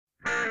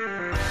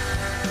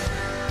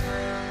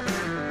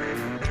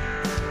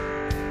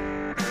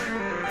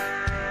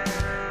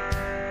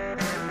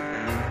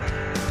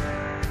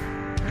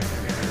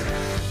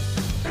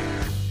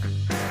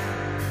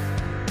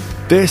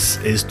This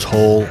is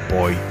Tall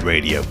Boy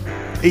Radio.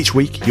 Each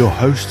week, your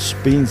hosts,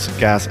 Beans,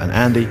 Gaz and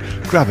Andy,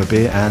 grab a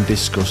beer and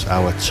discuss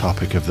our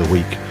topic of the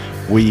week.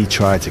 We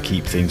try to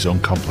keep things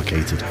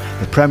uncomplicated.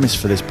 The premise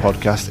for this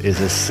podcast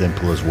is as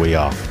simple as we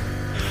are.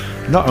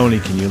 Not only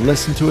can you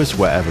listen to us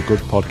wherever good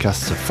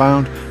podcasts are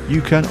found,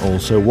 you can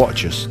also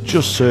watch us.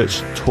 Just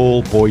search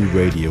Tall Boy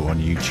Radio on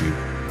YouTube.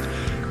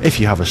 If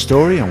you have a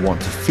story and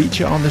want to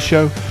feature on the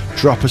show,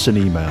 drop us an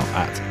email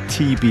at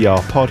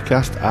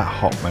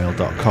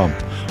tbrpodcast@hotmail.com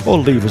or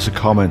leave us a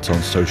comment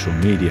on social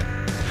media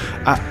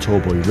at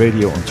Tallboy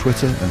Radio on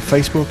Twitter and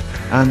Facebook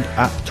and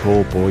at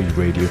Tallboy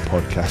Radio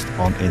Podcast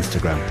on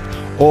Instagram,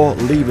 or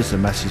leave us a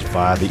message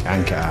via the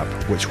Anchor app,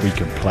 which we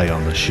can play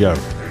on the show.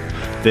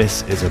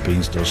 This is a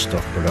Beans Does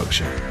Stuff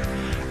production.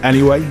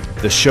 Anyway,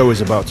 the show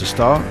is about to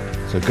start,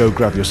 so go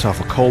grab yourself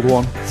a cold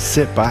one,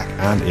 sit back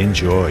and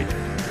enjoy.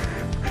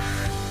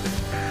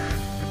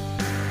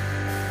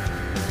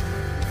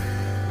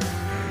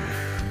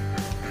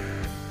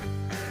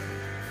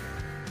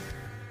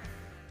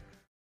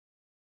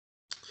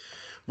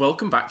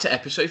 Welcome back to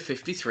episode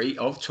 53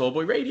 of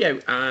Tallboy Radio.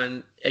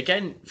 And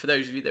again, for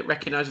those of you that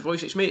recognise the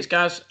voice, it's me, it's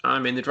Gaz.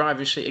 I'm in the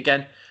driver's seat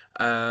again.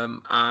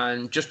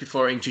 And just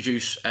before I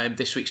introduce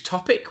this week's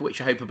topic,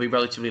 which I hope will be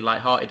relatively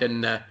lighthearted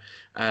and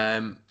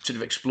sort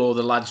of explore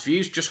the lads'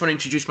 views, just want to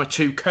introduce my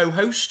two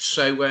co-hosts.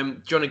 So do you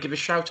want to give a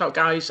shout out,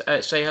 guys?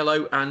 Say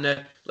hello and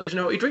let us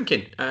know what you're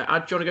drinking.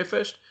 Ad, do you want to go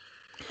first?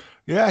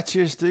 Yeah,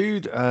 cheers,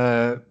 dude.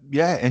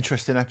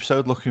 Interesting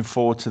episode. Looking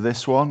forward to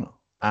this one.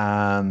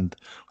 And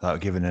without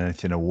giving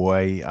anything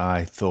away,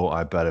 I thought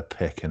I'd better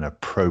pick an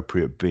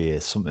appropriate beer,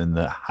 something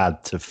that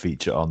had to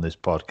feature on this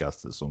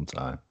podcast at some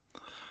time.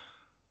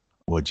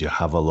 Would you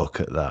have a look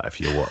at that if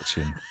you're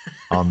watching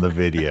on the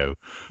video?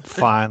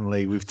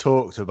 Finally, we've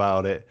talked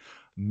about it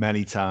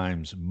many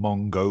times.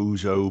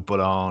 Mongozo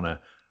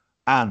Banana.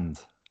 And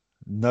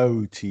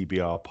no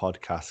TBR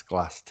podcast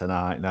glass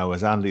tonight. Now,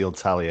 as Andy will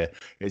tell you,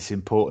 it's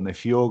important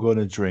if you're going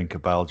to drink a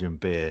Belgian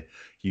beer,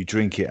 you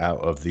drink it out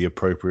of the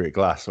appropriate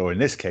glass, or in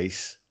this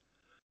case,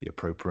 the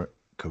appropriate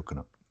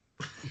coconut.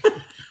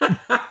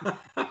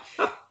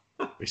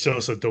 Which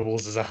also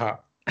doubles as a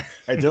hat.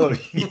 I do.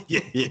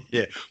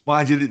 Yeah.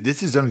 Mind you,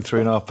 this is only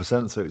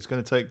 3.5%, so it's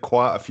going to take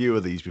quite a few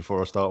of these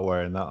before I start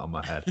wearing that on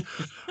my head.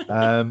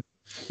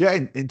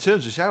 In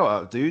terms of shout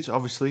out, dudes,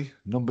 obviously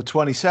number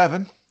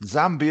 27,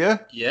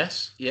 Zambia.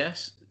 Yes.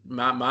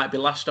 Might be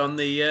last on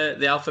the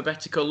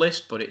alphabetical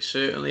list, but it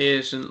certainly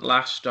isn't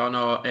last on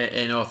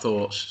in our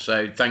thoughts.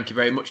 So thank you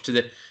very much to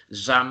the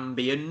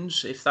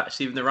Zambians, if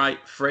that's even the right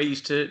phrase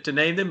to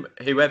name them.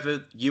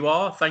 Whoever you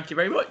are, thank you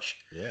very much.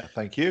 Yeah,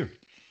 thank you.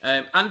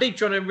 Andy,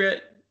 do you want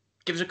to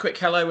give us a quick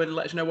hello and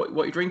let us know what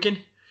you're drinking?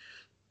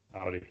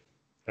 Howdy.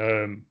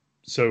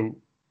 So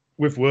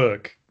with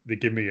work, they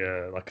give me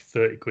a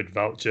 30 quid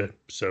voucher.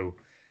 So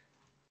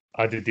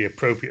I did the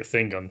appropriate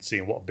thing on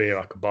seeing what beer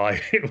I could buy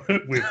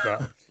with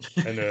that.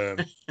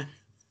 And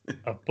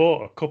I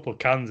bought a couple of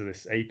cans of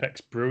this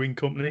Apex Brewing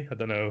Company. I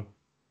don't know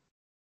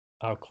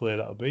how clear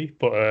that'll be.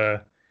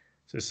 But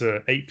so it's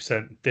a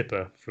 8%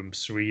 dipper from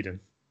Sweden.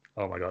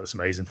 Oh my God, it's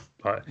amazing.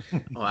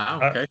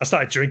 Wow, okay. I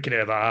started drinking it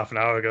about half an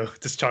hour ago,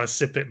 just trying to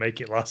sip it, make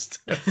it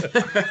last.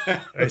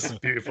 It's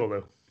beautiful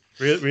though.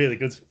 Really, really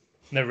good.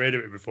 Never heard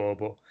of it before,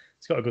 but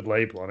it's got a good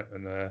label on it.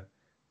 And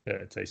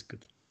it tastes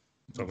good.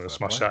 So I'm going to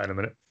smash that in a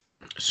minute.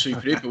 Super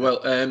duper. Well,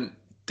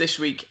 this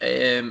week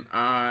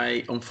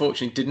I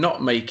unfortunately did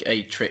not make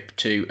a trip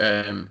to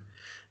the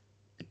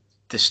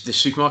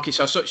supermarkets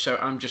as such, so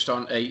I'm just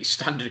on a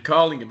standard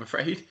Carling, I'm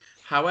afraid.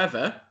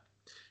 However,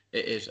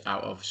 it is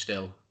out of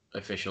still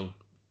official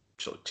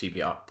sort of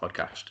TBR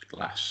podcast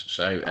glass,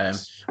 so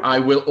I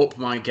will up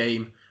my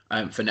game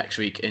for next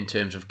week in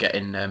terms of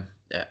getting a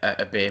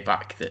beer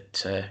back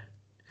that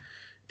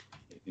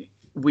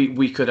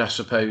we could, I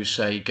suppose,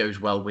 say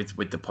goes well with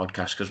the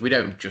podcast, because we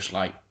don't just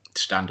like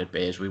standard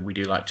beers. We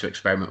do like to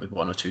experiment with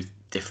one or two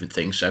different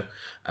things. So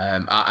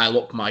I'll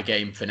up my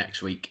game for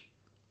next week.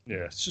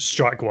 Yeah,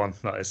 strike one,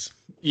 that is.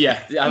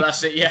 Yeah,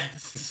 that's it. Yeah,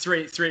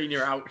 three and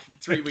you're out.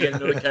 3 we get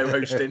another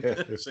co-hosting.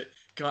 So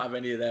can't have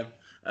any of them.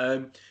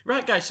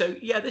 Right, guys. So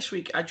yeah, this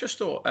week I just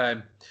thought.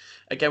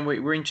 Again,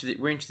 we're into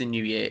the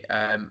new year,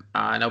 and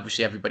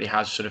obviously everybody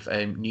has sort of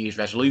New Year's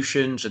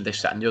resolutions and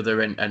this, that, and the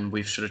other, and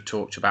we've sort of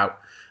talked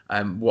about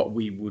what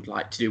we would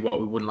like to do,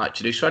 what we wouldn't like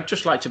to do. So I'd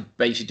just like to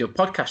basically do a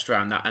podcast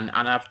around that, and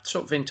I've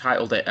sort of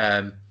entitled it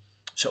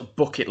sort of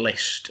bucket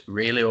list,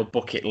 really, or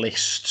bucket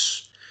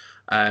lists,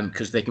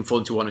 because they can fall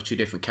into one or two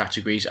different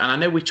categories. And I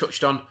know we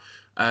touched on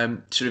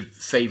sort of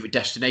favourite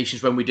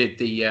destinations when we did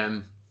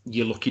the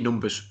Your Lucky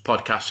Numbers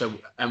podcast, so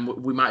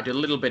we might do a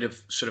little bit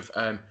of sort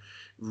of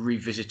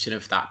revisiting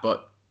of that,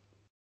 but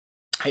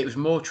it was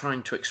more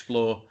trying to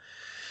explore,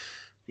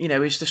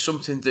 is there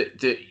something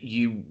that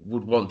you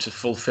would want to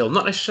fulfill?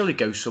 Not necessarily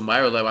go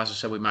somewhere, although, as I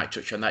said, we might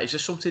touch on that. Is there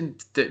something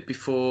that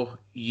before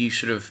you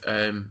sort of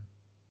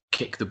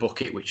kick the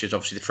bucket, which is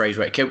obviously the phrase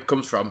where it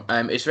comes from,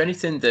 is there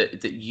anything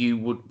that you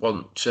would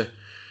want to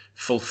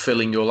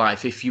fulfill in your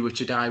life if you were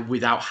to die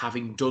without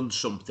having done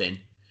something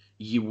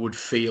you would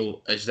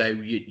feel as though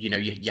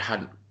you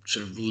hadn't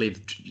sort of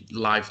lived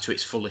life to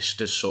its fullest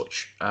as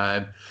such.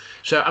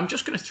 So I'm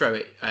just going to throw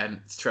it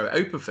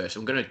open first.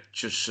 I'm going to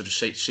just sort of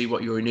see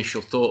what your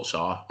initial thoughts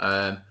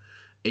are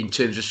in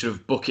terms of sort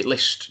of bucket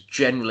list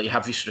generally.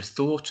 Have you sort of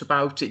thought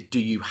about it? Do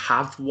you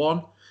have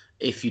one?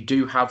 If you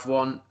do have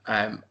one,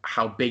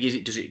 how big is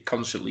it? Does it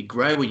constantly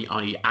grow?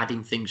 Are you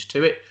adding things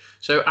to it?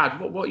 So, Ad,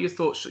 what are your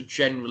thoughts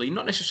generally?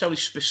 Not necessarily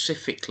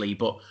specifically,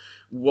 but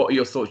what are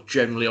your thoughts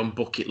generally on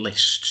bucket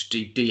lists? Do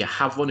you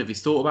have one? Have you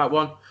thought about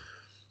one?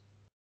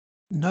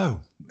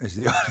 No, is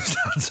the honest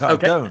answer.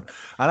 Okay. I don't.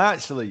 And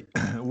actually,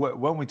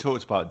 when we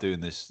talked about doing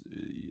this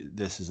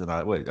is an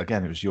idea. Well,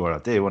 again, it was your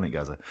idea, wasn't it,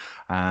 Gaza?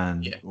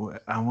 And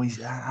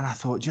I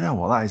thought, you know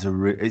what, that is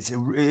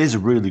it is a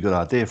really good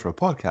idea for a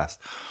podcast.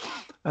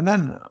 And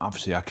then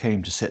obviously I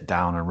came to sit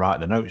down and write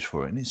the notes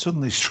for it, and it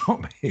suddenly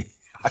struck me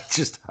I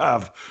just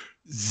have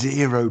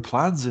zero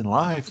plans in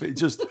life. It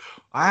just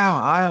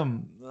I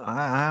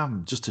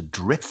am just a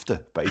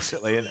drifter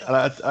basically, and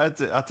I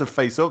had to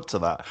face up to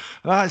that.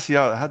 And actually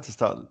I had to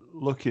start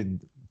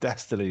looking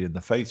destiny in the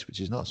face, which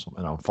is not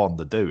something I'm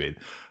fond of doing,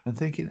 and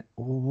thinking,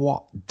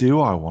 what do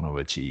I want to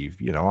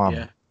achieve? You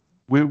know,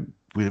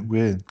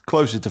 we're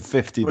closer to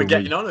 50. We're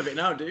getting on a bit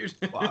now, dude.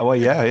 Well,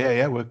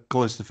 yeah. We're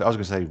close to. I was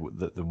going to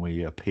say than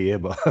we appear,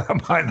 but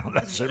that might not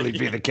necessarily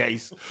be the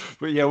case.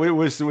 But yeah,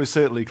 we're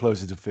certainly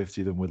closer to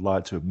 50 than we'd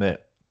like to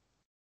admit.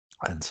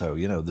 And so,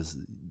 you know, there's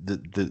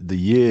the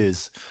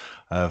years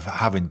of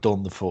having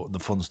done the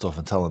fun stuff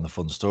and telling the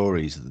fun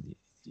stories.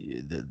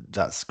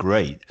 That's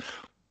great.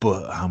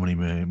 But how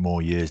many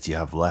more years do you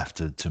have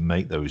left to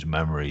make those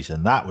memories?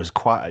 And that was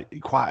quite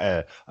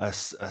a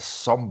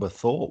somber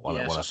thought when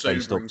I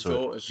faced up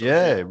to it.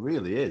 Yeah, it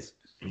really is.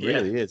 It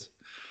really is.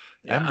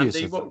 Yeah, envious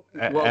Andy, of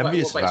what about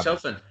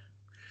yourself then?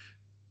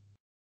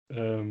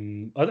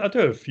 I do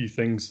have a few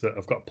things that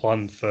I've got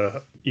planned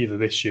for either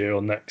this year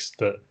or next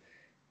that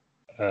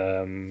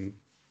I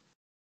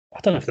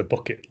don't know if the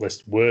bucket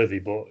list worthy,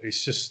 but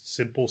it's just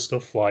simple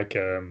stuff like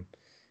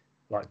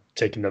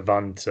taking the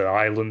van to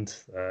Ireland.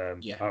 I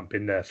haven't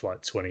been there for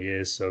like 20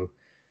 years, so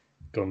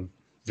go and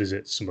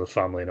visit some of the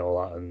family and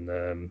all that,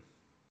 and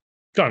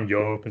go in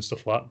Europe and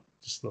stuff like that.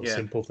 Just little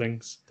simple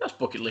things. That's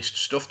bucket list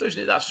stuff,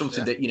 doesn't it? That's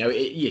something that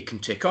you can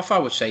tick off. I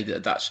would say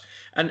that's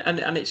and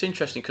it's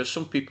interesting because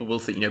some people will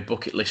think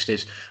bucket list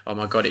is, oh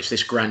my god, it's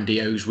this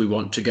grandiose. We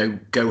want to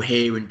go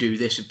here and do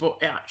this,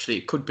 but actually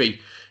it could be.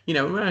 When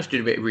I was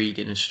doing a bit of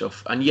reading and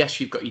stuff, and yes,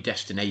 you've got your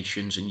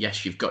destinations, and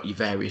yes, you've got your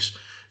various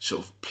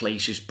sort of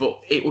places,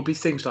 but it would be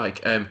things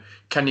like,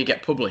 can you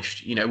get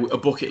published? A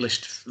bucket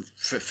list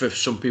for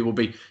some people would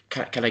be,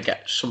 can I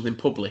get something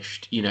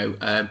published?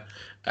 There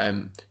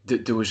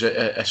was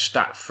a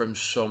stat from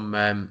some,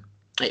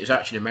 it was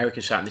actually an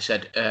American stat, and they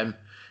said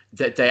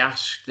that they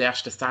asked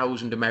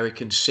 1,000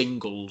 American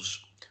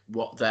singles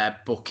what their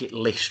bucket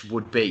list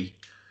would be.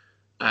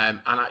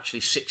 And actually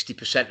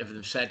 60% of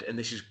them said, and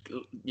this is,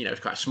 it's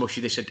quite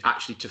smushy, they said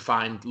actually to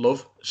find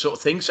love sort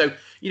of thing. So,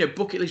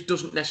 bucket list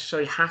doesn't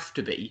necessarily have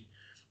to be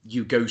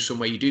you go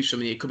somewhere, you do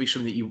something. It could be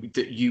something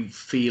that you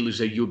feel as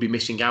though you'll be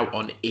missing out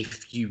on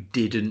if you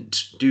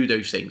didn't do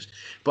those things.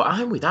 But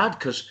I'm with Ad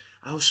because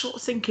I was sort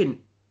of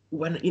thinking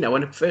when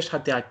I first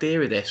had the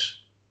idea of this,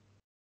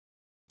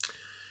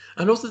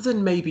 and other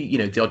than maybe,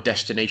 the odd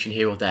destination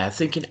here or there,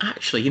 thinking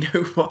actually, you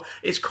know what,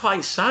 it's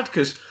quite sad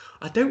because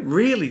I don't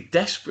really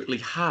desperately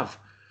have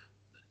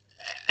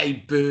a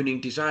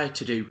burning desire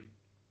to do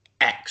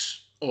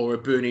X or a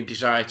burning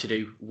desire to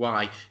do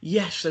Y.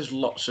 Yes, there's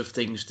lots of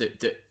things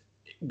that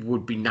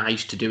would be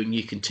nice to do and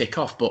you can tick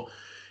off, but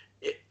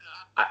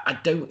I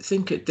don't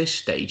think at this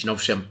stage, and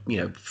obviously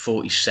I'm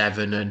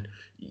 47, and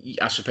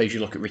I suppose you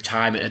look at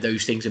retirement and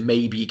those things, and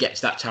maybe you get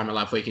to that time of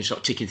life where you can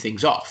start ticking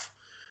things off.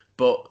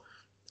 But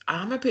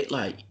I'm a bit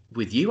like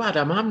with you,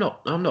 Adam. I'm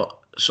not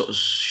sort of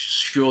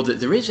sure that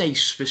there is a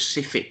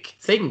specific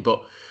thing,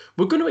 but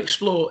we're going to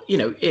explore,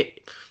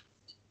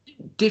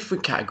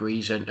 different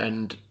categories,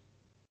 and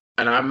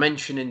I'm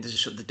mentioning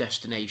the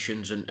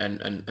destinations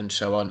and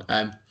so on.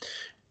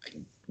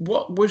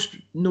 What was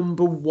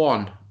number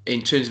one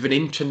in terms of an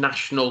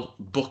international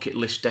bucket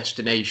list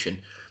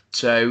destination?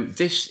 So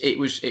it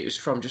was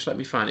from, just let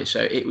me find it.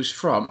 So it was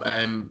from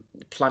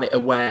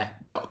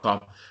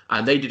planetaware.com,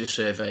 and they did a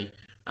survey.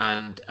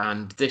 And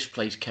this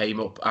place came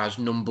up as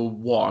number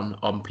one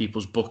on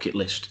people's bucket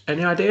list.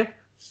 Any idea?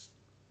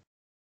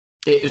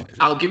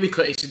 I'll give you a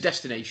clue. It's a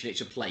destination.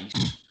 It's a place.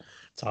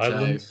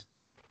 Thailand.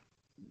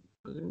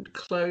 So,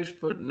 close,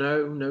 but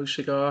no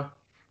cigar.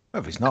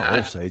 Well, if it's not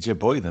Osage,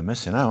 boy, they're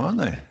missing out, aren't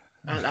they?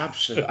 And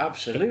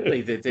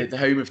absolutely, the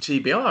home of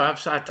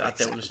TBR. I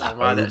don't understand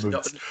why that's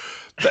not.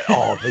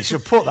 They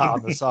should put that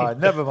on the side.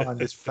 Never mind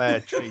this fair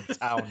trade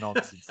town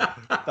nonsense.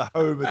 The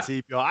home of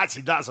TBR.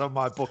 Actually, that's on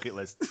my bucket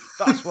list.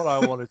 That's what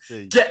I want to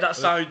see. Get that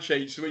sign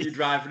changed so when you're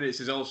driving it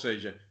says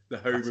Osage, the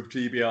home of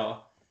TBR.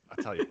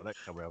 I tell you,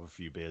 next time we have a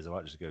few beers, I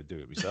might just go do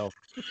it myself.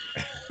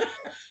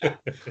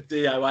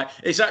 DIY.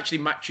 It's actually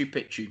Machu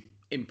Picchu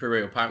in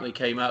Peru. Apparently,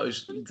 came out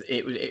as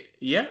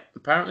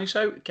apparently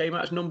so. It came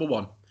out as number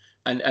one.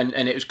 and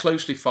it was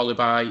closely followed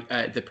by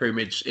the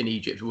pyramids in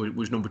Egypt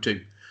was number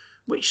 2,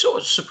 which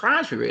sort of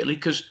surprised me really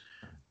because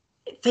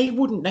they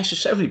wouldn't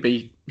necessarily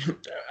be.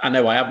 I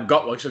know I haven't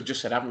got one, so I've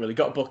just said I haven't really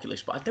got a bucket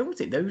list, but I don't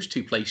think those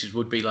 2 places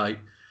would be like.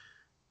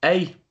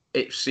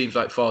 It seems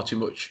like far too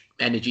much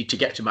energy to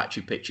get to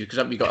Machu Picchu because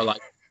haven't you got to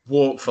like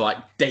walk for like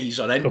days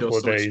on end Couple or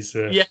of something? days,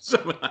 yeah,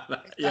 something like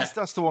that. Yeah,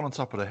 That's the one on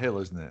top of the hill,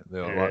 isn't it?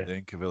 Like the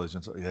Inca village.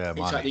 Yeah,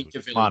 like the Inca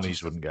village my and knees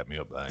stuff. wouldn't get me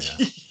up there.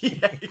 Yeah,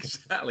 yeah,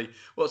 exactly.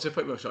 What's the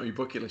point of on your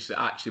bucket list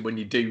that actually, when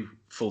you do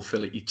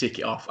fulfill it, you tick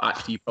it off.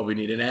 Actually, you probably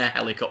need an air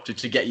helicopter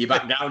to get you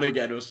back down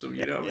again or something.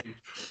 You know what I mean?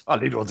 I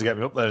need one to get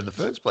me up there in the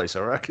first place, I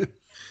reckon.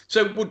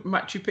 So, would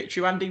Machu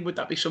Picchu, Andy, would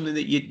that be something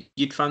that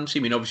you'd fancy?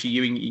 I mean, obviously,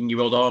 you in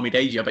your old army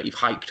days, I bet you've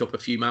hiked up a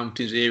few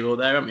mountains here or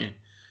there, haven't you?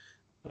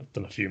 I've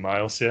done a few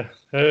miles, yeah.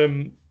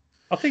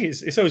 I think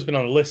it's always been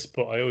on a list,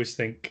 but I always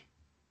think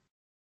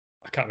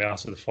I can't be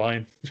arsed with the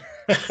flying.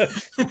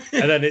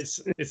 And then it's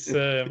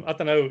I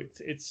don't know,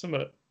 it's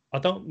something I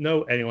don't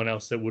know anyone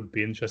else that would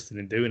be interested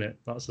in doing it.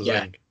 That's the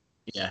thing.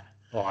 Yeah.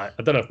 Well, I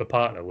don't know if my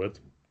partner would.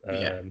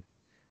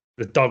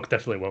 The dog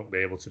definitely won't be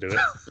able to do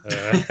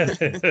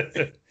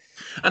it.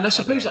 And I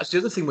suppose that's the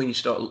other thing when you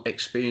start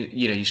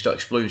you start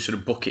exploring sort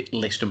of bucket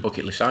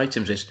list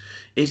items.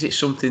 Is it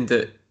something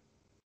that,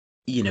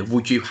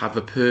 would you have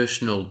a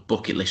personal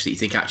bucket list that you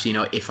think actually,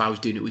 if I was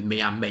doing it with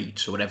me and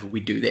mates or whatever,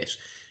 we'd do this.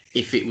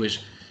 If it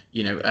was,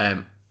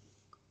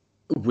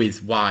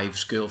 with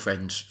wives,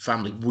 girlfriends,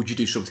 family, would you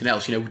do something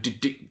else?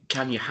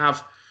 Can you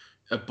have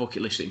a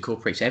bucket list that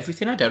incorporates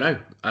everything? I don't know.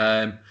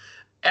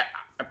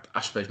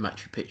 I suppose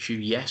Machu Picchu,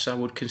 yes, I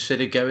would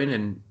consider going,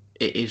 and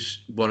it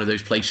is one of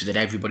those places that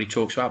everybody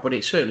talks about, but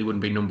it certainly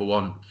wouldn't be number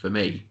 1 for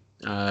me.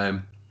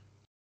 I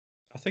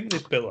think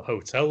they've built a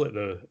hotel at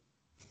the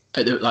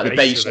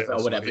base of it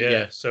or whatever.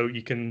 Yeah, so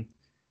you can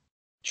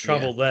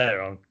travel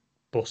there on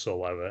bus or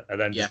whatever, and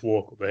then just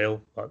walk up the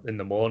hill in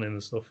the morning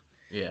and stuff.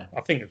 Yeah,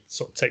 I think it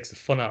sort of takes the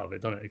fun out of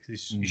it, doesn't it?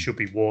 Because you should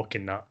be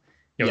walking that.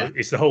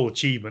 It's the whole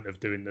achievement of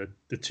doing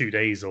the 2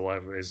 days or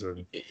whatever it is.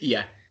 And...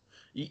 Yeah.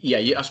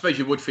 I suppose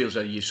you would feel as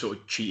though you sort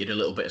of cheated a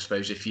little bit. I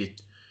suppose if you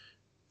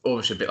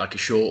almost a bit like a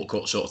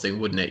shortcut sort of thing,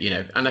 wouldn't it?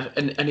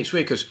 And it's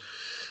weird because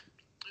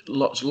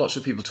lots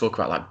of people talk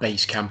about like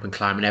base camp and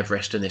climbing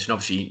Everest and this, and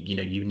obviously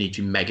you need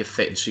to be mega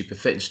fit and super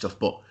fit and stuff.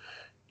 But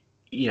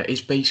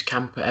is base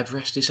camp at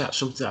Everest, is that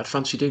something that I'd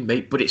fancy doing,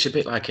 mate? But it's a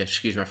bit like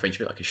excuse my French, a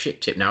bit like a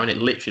shit tip now, and it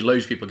literally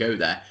loads of people go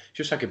there,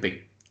 just like a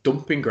big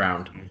dumping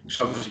ground.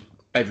 So obviously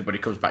everybody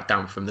comes back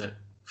down from the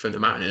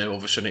mountain, and all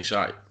of a sudden it's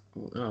like,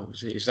 oh,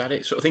 is that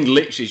it? Sort of thing.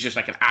 Literally, is just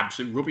like an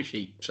absolute rubbish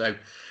heap. So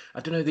I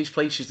don't know, these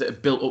places that are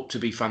built up to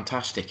be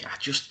fantastic.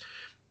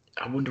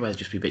 I wonder whether I'd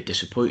just be a bit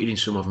disappointed in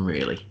some of them,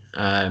 really.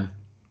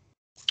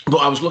 But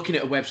I was looking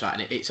at a website,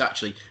 and it's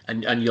actually,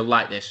 and you'll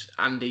like this,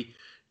 Andy.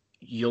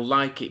 You'll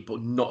like it,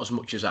 but not as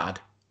much as I'd.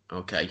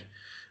 Okay.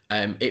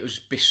 It was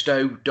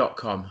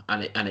bestow.com,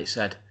 and it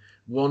said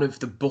one of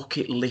the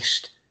bucket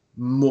list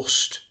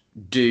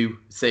must-do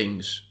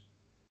things: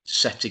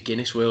 set a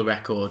Guinness World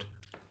Record.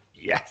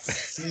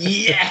 Yes.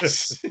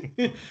 Yes.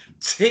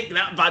 Tick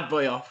that bad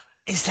boy off.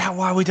 Is that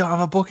why we don't have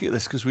a bucket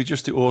list? Because we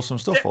just do awesome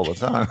stuff all the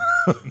time.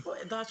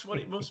 That's what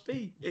it must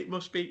be. It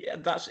must be.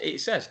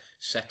 It says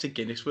set a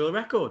Guinness World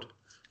Record.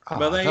 Oh,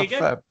 well, there you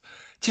go.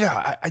 Do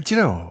you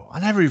know? I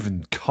never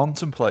even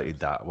contemplated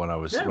that when I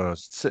was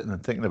sitting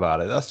and thinking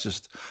about it. That's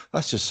just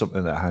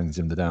something that hangs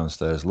in the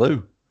downstairs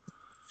loo.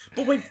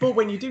 But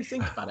when you do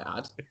think about it,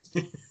 Ad,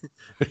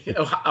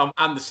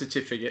 and the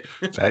certificate.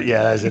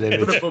 Yeah, there's an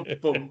image.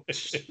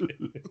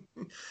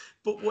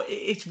 But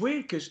it's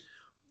weird because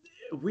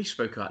we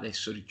spoke about this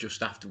sort of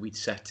just after we'd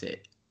set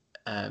it,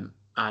 and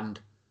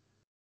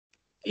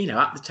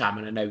at the time,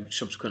 and I know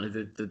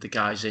subsequently the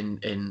guys in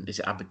is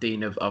it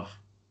Aberdeen have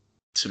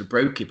sort of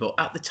broke it, but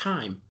at the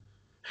time,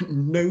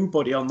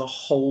 nobody on the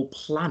whole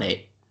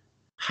planet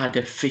had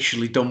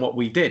officially done what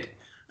we did.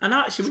 And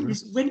actually,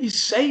 when you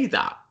say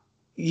that,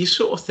 you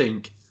sort of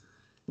think,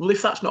 well,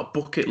 if that's not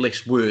bucket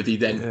list worthy,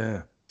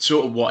 then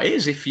sort of what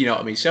is, if you know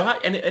what I mean? So,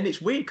 and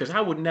it's weird because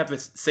I would never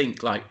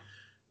think like,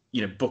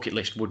 bucket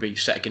list would be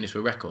set a Guinness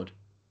World Record.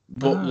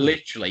 But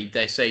literally,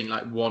 they're saying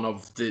like one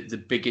of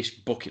the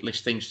biggest bucket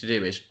list things to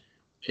do is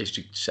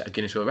to set a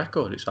Guinness World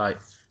Record. It's like,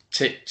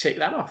 tick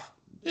that off.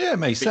 Yeah, it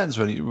makes sense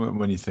when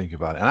you think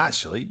about it. And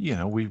actually,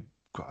 we've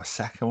got a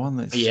second one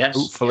that's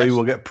hopefully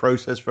will get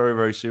processed very,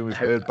 very soon. We've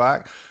heard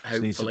back.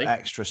 Hopefully. Need some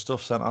extra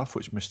stuff sent off,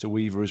 which Mr.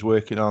 Weaver is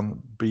working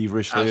on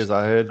beaverishly, as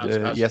I heard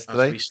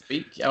yesterday. As we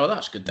speak. Oh,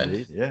 that's good then.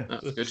 Indeed, yeah.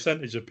 That's the good.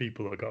 Percentage of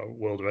people that got a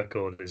world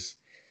record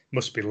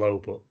must be low,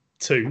 but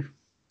 2.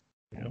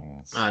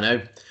 I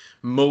know.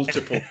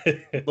 Multiple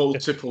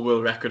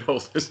world record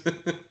holders.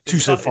 2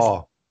 so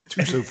far.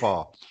 2 so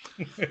far.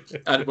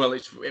 And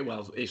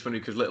it's funny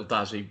because Little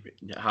Daz,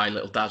 hi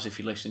Little Daz, if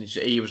you're listening,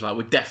 he was like,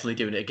 "We're definitely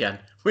doing it again.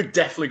 We're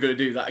definitely going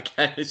to do that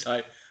again." It's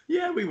like,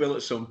 yeah, we will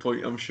at some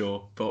point, I'm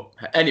sure. But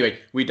anyway,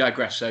 we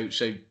digress. So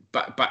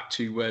back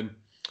to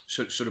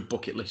sort of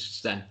bucket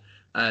lists then.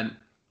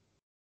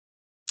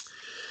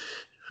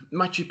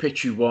 Machu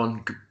Picchu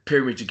 1,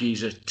 Pyramids of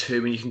Giza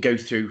 2, and you can go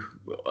through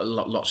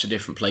lots of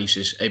different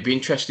places. It'd be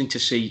interesting to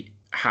see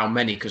how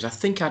many, because I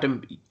think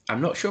Adam,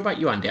 I'm not sure about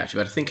you, Andy,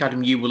 actually, but I think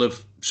Adam, you will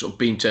have sort of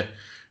been to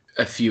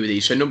a few of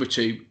these. So number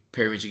 2,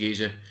 Pyramids of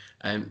Giza,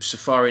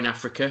 Safari in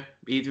Africa.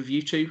 Either of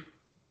you two?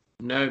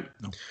 No.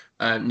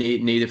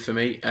 Neither for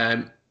me.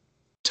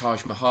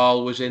 Taj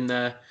Mahal was in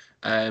there.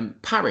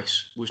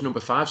 Paris was number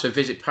 5. So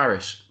visit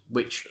Paris,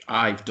 which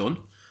I've done.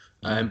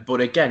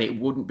 But again, it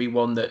wouldn't be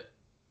one that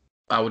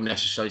I wouldn't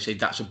necessarily say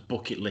that's a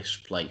bucket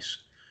list place.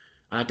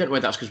 And I don't know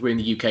whether that's because we're in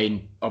the UK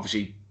and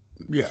obviously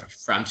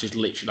France is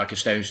literally like a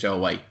stone's throw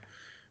away.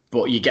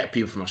 But you get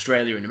people from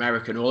Australia and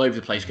America and all over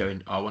the place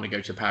going, I want to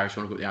go to Paris, I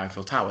want to go to the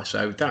Eiffel Tower.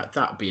 So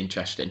that'd be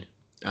interesting.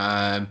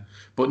 But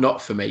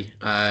not for me.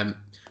 But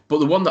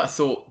the one that I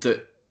thought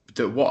that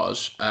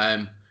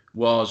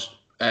was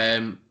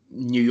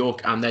New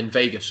York and then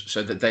Vegas.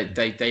 So that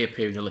they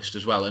appear in the list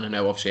as well. And I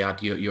know obviously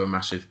Ad, you're a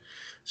massive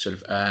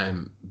sort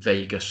of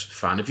Vegas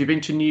fan. Have you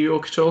been to New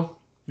York at all?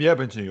 Yeah, I've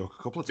been to New York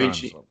a couple of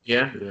times.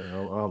 Yeah,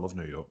 I love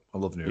New York. I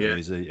love New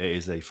York. Yeah. It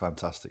is a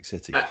fantastic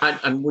city.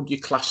 And would you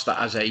class that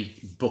as a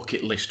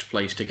bucket list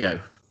place to go?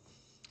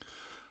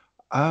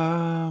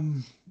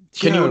 Can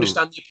you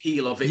understand the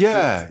appeal of it?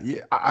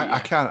 I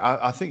can.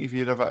 I think if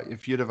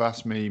you'd have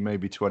asked me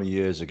maybe 20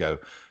 years ago,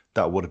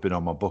 that would have been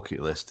on my bucket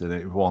list, and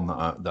it was one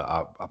that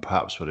I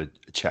perhaps would have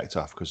checked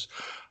off because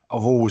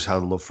I've always had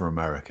a love for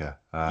America.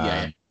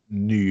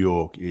 New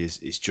York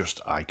is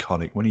just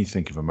iconic. When you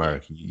think of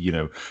America,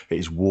 it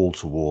is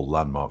wall-to-wall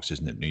landmarks,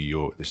 isn't it? New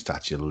York, the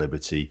Statue of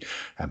Liberty,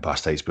 Empire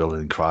State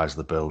Building,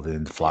 Chrysler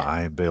Building,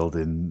 Flatiron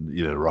Building,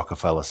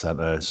 Rockefeller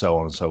Center, so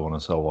on and so on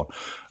and so on.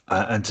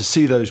 And to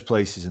see those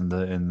places in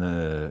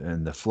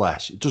the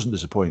flesh, it doesn't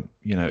disappoint.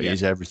 It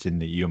is everything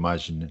that you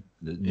imagine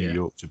New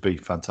York to be.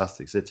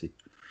 Fantastic city.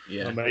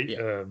 My mate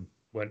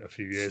went a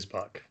few years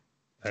back,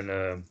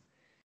 and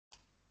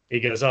he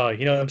goes,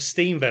 them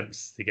steam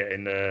vents to get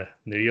in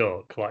New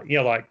York, like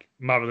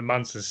Marilyn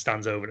Manson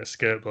stands over and a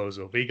skirt blows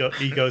up. He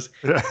goes,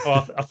 I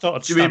thought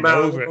I'd stand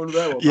over it.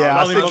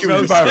 Yeah, I think it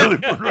was Marilyn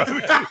Monroe.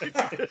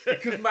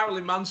 Because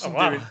Marilyn Manson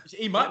doing,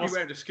 he might be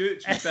wearing a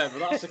skirt to be fair, but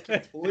that's a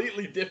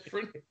completely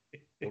different.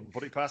 Wouldn't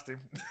put it past him.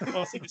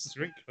 What's he just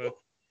drink for?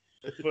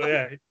 But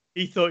yeah,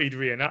 he thought he'd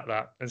reenact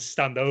that and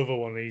stand over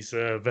one of these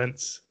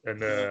vents,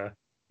 and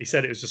he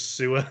said it was just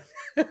sewer.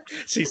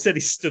 So he said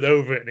he stood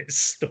over it and it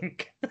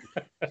stunk.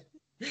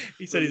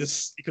 He said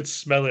he could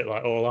smell it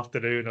like all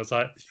afternoon. I was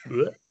like,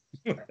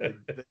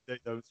 they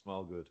don't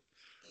smell good.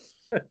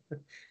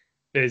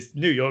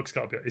 New York's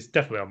got to be. It's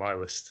definitely on my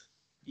list.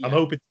 Yeah. I'm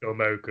hoping to go to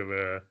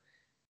America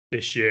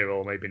this year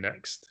or maybe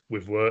next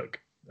with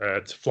work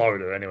to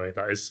Florida. Anyway,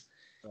 that is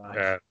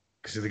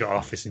because they've got an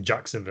office in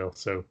Jacksonville.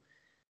 So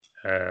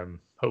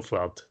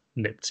hopefully I'll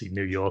nip to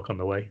New York on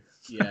the way.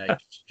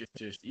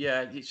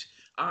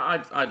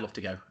 I'd love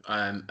to go.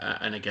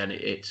 And again,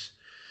 it's.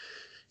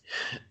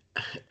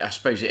 I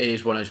suppose it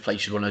is one of those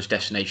places, one of those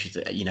destinations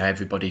that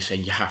everybody's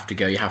saying you have to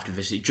go, you have to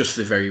visit, just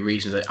for the very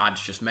reason that I'd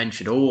just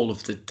mentioned. All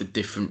of the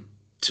different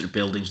sort of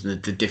buildings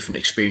and the different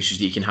experiences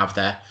that you can have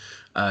there.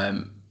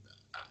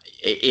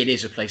 It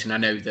is a place, and I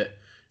know that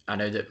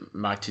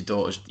my two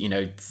daughters,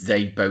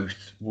 they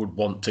both would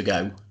want to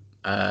go.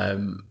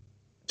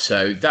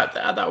 So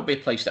that would be a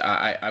place that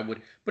I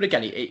would. But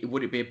again,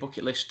 would it be a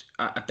bucket list?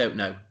 I don't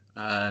know.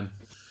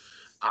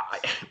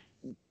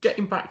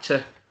 Getting back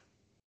to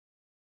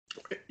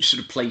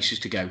sort of places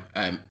to go.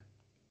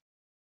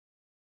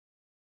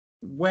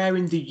 Where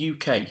in the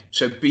UK?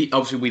 So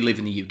obviously we live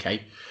in the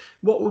UK.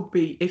 What would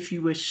be if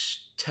you were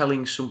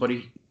telling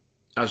somebody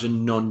as a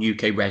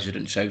non-UK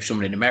resident, so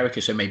someone in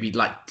America, so maybe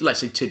like let's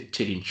say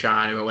Tiddy in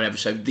China or whatever.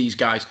 So these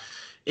guys,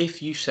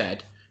 if you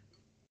said,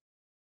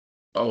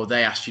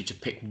 they asked you to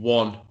pick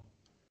one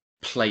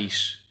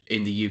place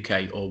in the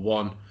UK or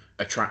one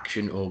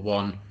attraction or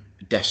one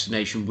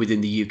destination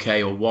within the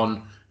UK or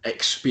one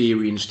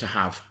experience to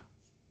have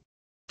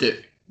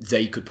that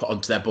they could put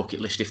onto their bucket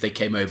list if they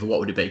came over,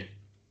 what would it be?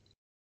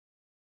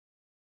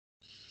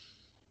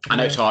 I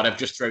know it's hard. I've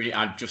just thrown it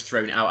out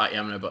at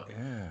you, but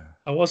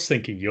I was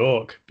thinking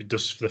York, but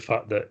just for the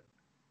fact that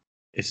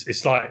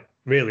it's like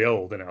really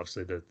old, and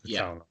obviously the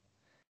town.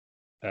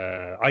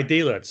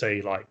 Ideally, I'd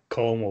say like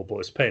Cornwall, but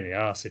it's a pain in the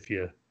ass if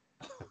you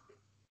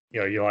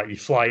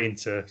fly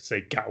into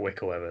say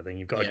Gatwick or whatever, then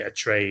you've got to get a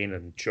train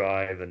and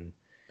drive, and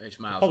it's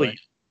miles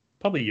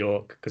probably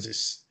York because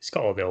it's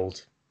got all the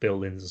old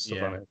buildings and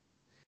stuff on it.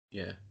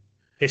 Yeah,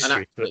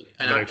 history that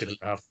America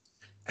doesn't have.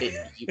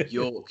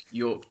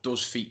 York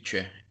does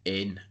feature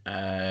in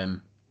the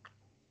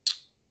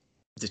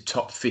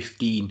top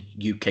 15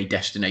 UK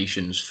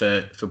destinations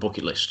for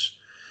bucket lists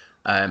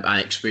and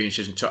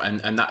experiences,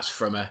 and that's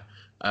from a.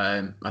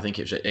 I think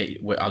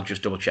it was. I'll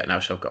just double check now,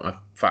 so I've got my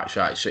facts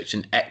right. So it's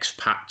an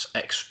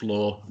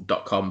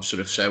expatexplore.com sort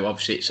of. So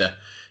obviously it's an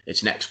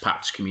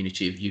expats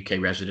community of UK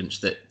residents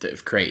that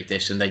have created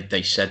this, and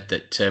they said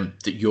that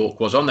that York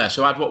was on there.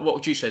 So Ad, what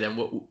would you say then?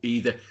 What,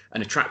 either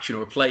an attraction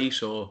or a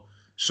place or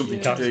something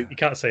to do? You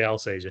can't say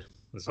Alsager.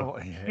 So.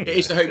 It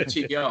is the home of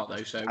TBR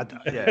though, so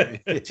yeah.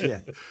 I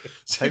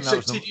think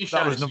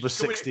that was number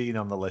 16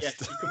 on the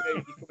list. Yeah,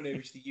 you're coming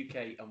over to the UK,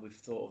 and we've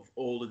thought of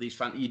all of these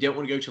fans. You don't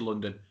want to go to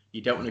London.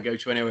 You don't want to go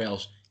to anywhere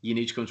else. You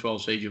need to come to All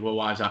Sages. Well,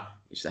 why is that?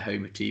 It's the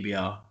home of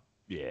TBR.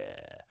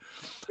 Yeah.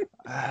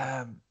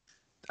 I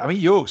mean,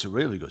 York's a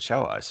really good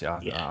shout,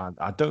 actually.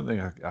 I don't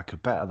think I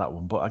could better that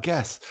one, but I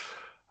guess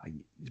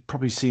you've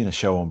probably seen a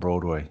show on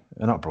Broadway.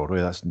 Not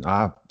Broadway.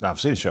 I've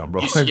seen a show on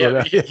Broadway.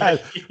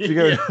 If you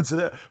go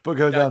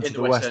down to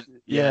the West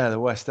End. Yeah, the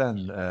West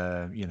End.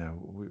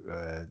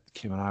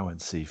 Kim and I went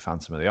to see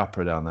Phantom of the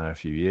Opera down there a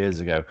few years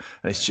ago,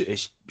 and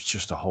it's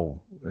just a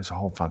whole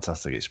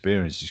fantastic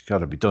experience. It's got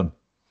to be done.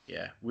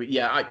 Yeah,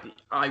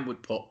 I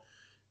would put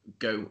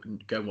go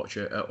watch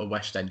a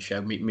West End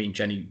show. Me and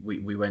Jenny,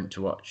 we went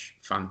to watch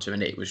Phantom,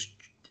 and it was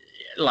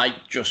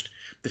like just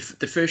the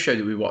first show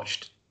that we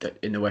watched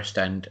in the West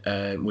End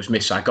was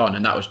Miss Saigon,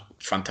 and that was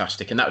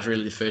fantastic, and that was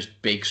really the first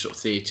big sort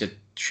of theatre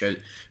show.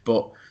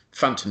 But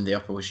Phantom of the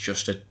Opera was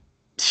just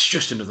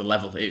another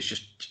level. It's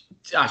just,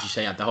 as you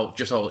say, had the whole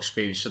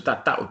experience. So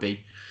that would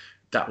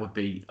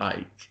be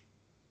like,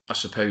 I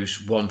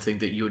suppose, one thing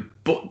that you would.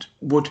 But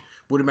would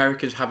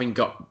Americans, having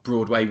got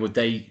Broadway, would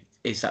they?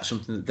 Is that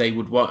something that they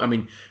would want? I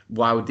mean,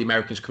 why would the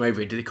Americans come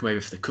over here? Did they come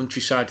over for the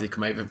countryside? Did they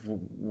come over?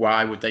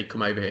 Why would they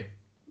come over here?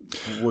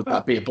 Would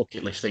that be a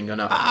bucket list thing or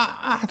not?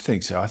 I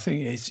think so. I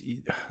think it's,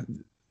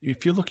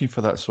 if you're looking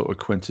for that sort of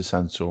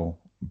quintessential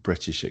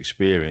British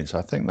experience,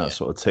 I think that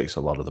sort of ticks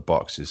a lot of the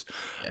boxes.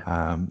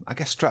 Yeah. I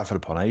guess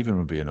Stratford-upon-Avon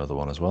would be another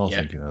one as well. Yeah.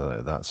 Thinking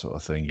of that sort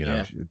of thing,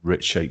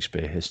 rich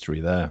Shakespeare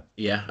history there.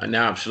 Yeah,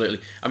 no, absolutely.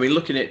 I mean,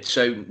 looking at,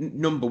 so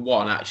number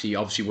one actually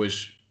obviously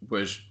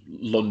was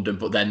London,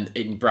 but then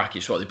in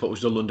brackets what they put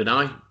was the London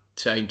Eye.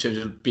 So in terms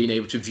of being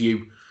able to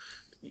view,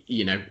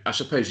 I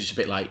suppose it's a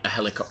bit like a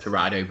helicopter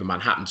ride over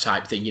Manhattan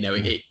type thing.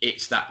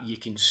 It's that you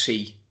can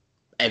see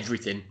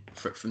everything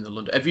from the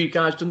London. Have you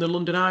guys done the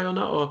London Eye or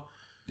not? Or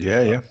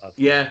yeah.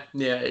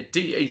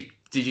 Did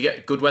you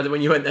get good weather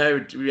when you went there?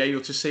 Were you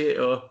able to see it?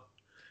 Or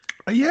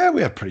yeah,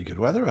 we had pretty good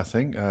weather, I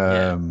think.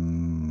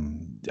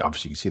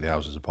 Obviously, you can see the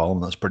Houses of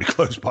Parliament. That's pretty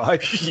close by.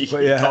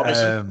 But yeah,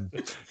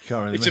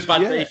 can't really it's a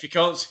bad day if you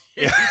can't see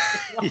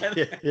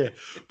it. yeah.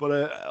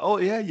 But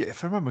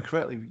if I remember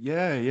correctly,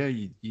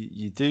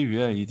 you do.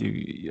 Yeah, you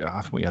do.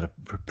 I think we had a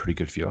pretty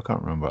good view. I can't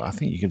remember. I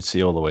think you can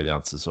see all the way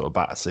down to sort of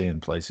Battersea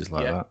and places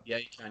like that. Yeah,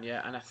 you can.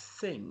 Yeah, and I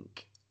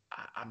think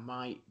I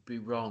might be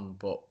wrong,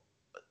 but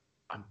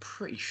I'm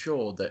pretty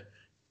sure that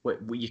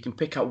you can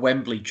pick out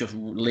Wembley just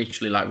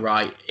literally like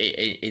right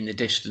in the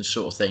distance,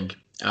 sort of thing.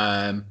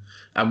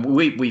 And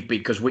we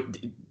because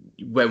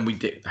when we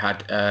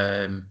had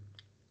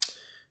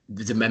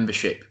the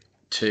membership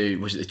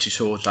was it the Two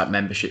Swords like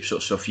membership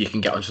sort of stuff, you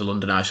can get onto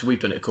London Eye. So we've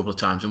done it a couple of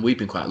times, and we've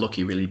been quite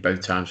lucky really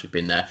both times we've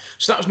been there.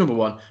 So that was number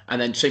one. And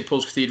then St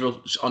Paul's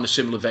Cathedral on a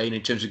similar vein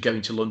in terms of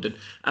going to London.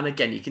 And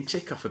again, you can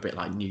tick off a bit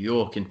like New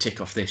York and tick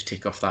off this,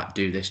 tick off that,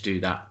 do this, do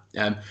that.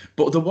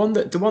 But the one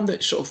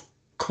that sort of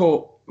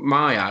caught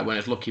my eye when I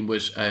was looking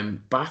was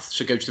Bath.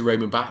 So go to the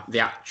Roman Bath, the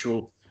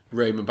actual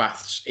Roman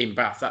baths in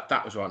Bath.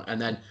 That was one. And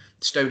then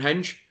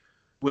Stonehenge,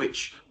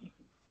 which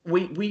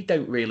we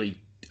don't really,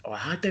 or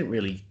I don't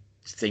really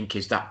think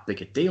is that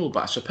big a deal.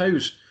 But I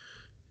suppose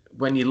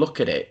when you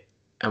look at it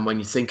and when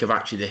you think of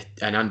actually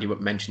and Andy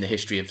mentioned the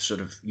history of sort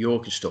of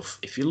York and stuff,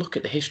 if you look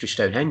at the history of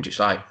Stonehenge, it's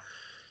like,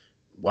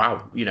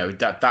 wow,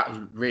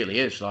 that really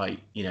is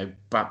like,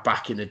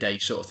 back in the day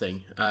sort of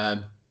thing.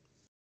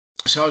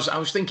 So I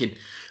was thinking,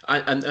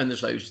 and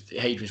there's those,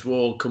 Hadrian's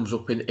Wall comes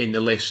up in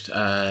the list,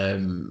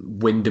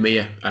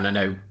 Windermere, and I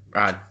know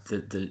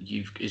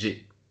is it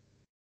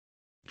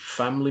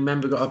family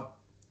member got a,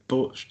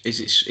 but is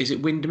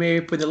it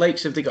Windermere up in the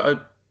lakes? Have they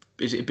got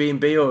is it a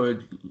B&B or a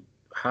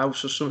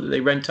house or something that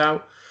they rent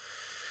out?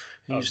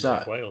 Who's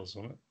that? Wales,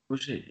 wasn't it?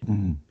 Was it?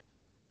 Mm.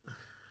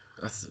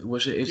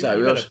 Was it? Is that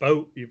a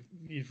boat?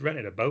 You've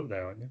rented a boat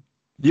there, haven't you?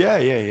 Yeah.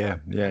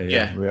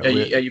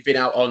 You've been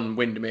out on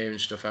Windermere and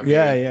stuff, haven't you?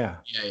 Yeah.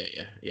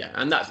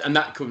 And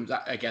that comes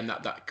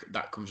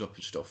up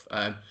and stuff.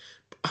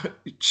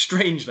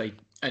 Strangely,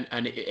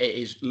 and it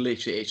is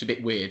literally, it's a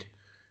bit weird.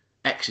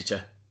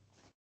 Exeter,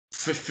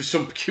 for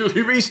some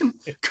peculiar reason,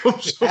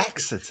 comes up.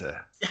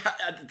 Exeter.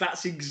 Yeah,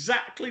 that's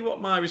exactly what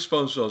my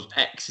response was.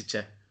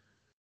 Exeter.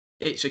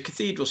 It's a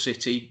cathedral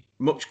city,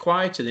 much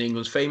quieter than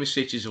England's famous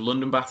cities of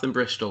London, Bath, and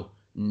Bristol.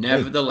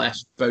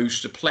 Nevertheless,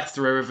 boasts a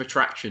plethora of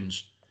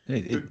attractions.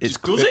 It's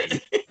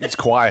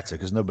quieter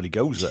because nobody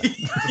goes there.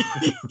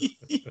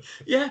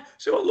 Yeah,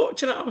 so I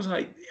looked at it. I was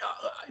like,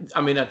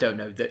 I mean, I don't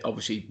know. That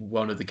obviously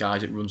one of the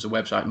guys that runs the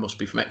website must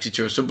be from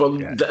Exeter or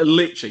something. But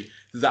literally,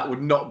 that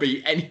would not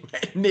be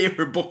anywhere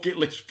near a bucket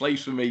list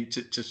place for me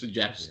to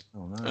suggest.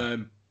 Oh,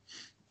 no.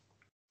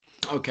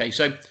 Okay,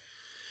 so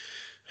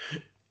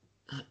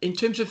in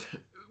terms of,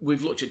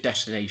 we've looked at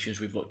destinations,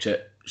 we've looked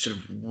at sort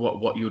of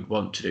what you would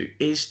want to do.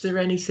 Is there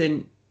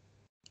anything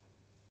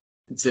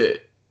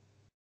that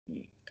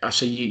I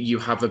say you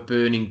have a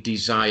burning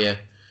desire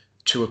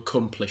to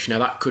accomplish? Now,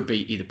 that could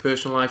be either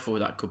personal life or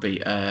that could be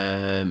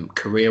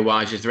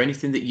career-wise. Is there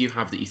anything that you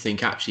have that you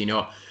think, actually, you know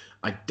what,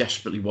 I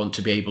desperately want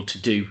to be able to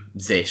do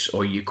this,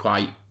 or are you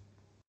quite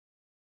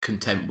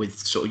content with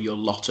sort of your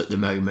lot at the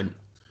moment?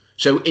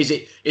 So is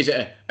it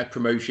a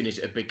promotion? Is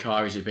it a big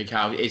car? Is it a big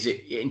house? Is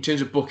it, in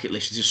terms of bucket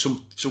list, is there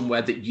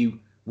somewhere that you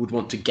would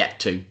want to get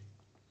to?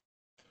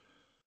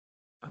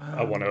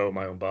 I want to own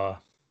my own bar.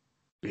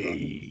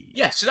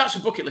 Yeah, so that's a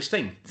bucket list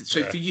thing.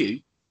 So for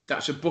you,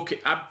 that's a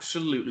bucket,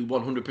 absolutely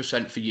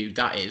 100% for you.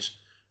 That is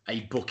a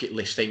bucket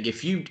list thing.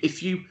 If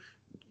you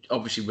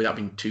obviously, without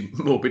being too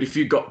morbid, if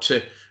you got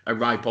to a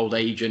ripe old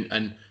age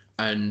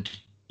and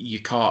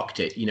you carked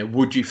it, you know,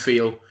 would you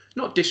feel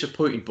not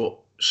disappointed but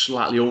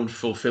slightly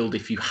unfulfilled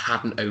if you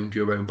hadn't owned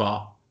your own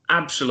bar?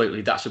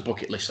 Absolutely, that's a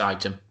bucket list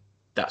item.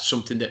 That's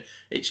something that,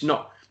 it's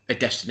not a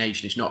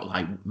destination. It's not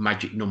like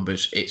magic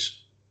numbers. It's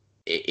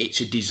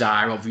a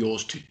desire of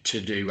yours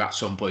to do at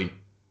some point.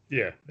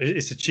 Yeah,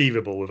 it's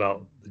achievable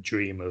without the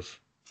dream of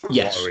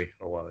lottery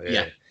or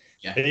whatever.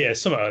 Yeah.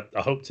 Something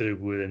I hope to do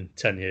within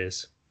 10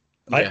 years.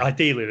 Yeah.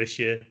 Ideally this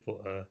year,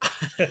 but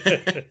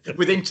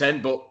within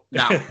 10, but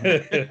now.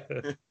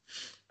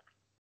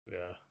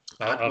 Yeah.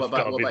 What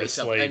about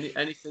yourself?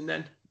 Anything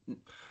then?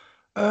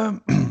 Well,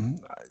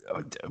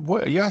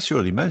 you actually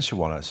already mentioned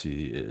one.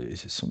 Actually,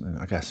 is something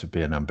I guess would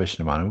be an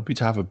ambition of mine. It would be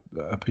to have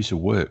a piece of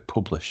work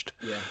published.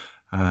 Yeah.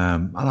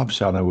 And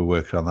obviously, I know we're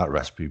working on that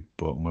recipe,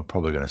 but we're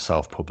probably going to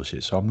self-publish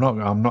it. So I'm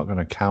not going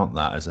to count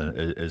that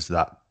as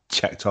that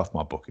checked off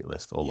my bucket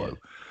list. Although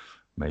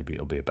maybe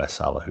it'll be a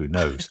bestseller. Who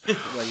knows?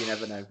 Well, you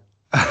never know.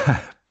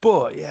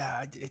 But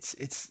yeah,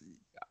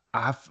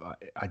 I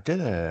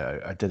did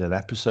an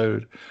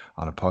episode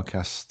on a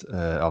podcast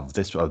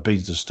of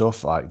Beans Does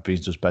Stuff, like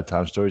Beans Does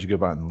Bedtime Stories. You go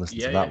back and listen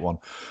to that one,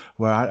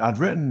 where I'd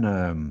written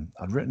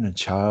a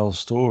child's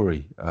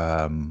story,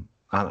 and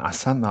I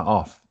sent that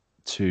off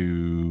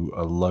to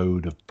a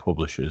load of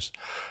publishers,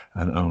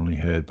 and only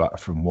heard back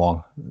from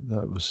one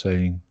that was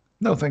saying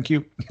no, thank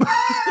you.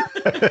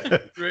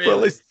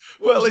 Really?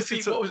 What was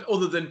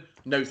other than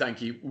no, thank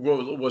you?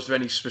 Was there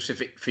any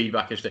specific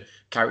feedback as to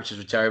characters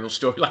were terrible,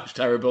 storylines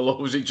terrible,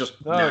 or was it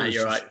just nah,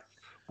 you're right?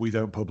 We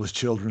don't publish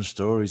children's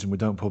stories and we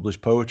don't publish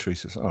poetry.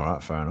 So it's all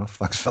right, fair enough.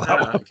 Thanks for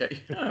that one.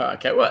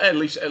 Okay. Well, at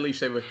least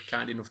they were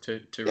kind enough to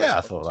yeah,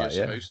 I thought that.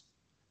 Suppose.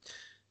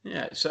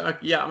 Yeah. So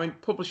yeah, I mean,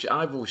 publish.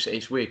 I've always said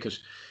it's weird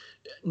because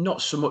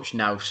not so much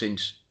now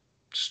since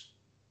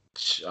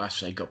I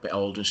say got a bit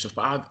older and stuff,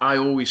 but I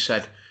always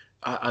said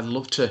I'd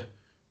love to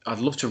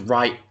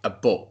write a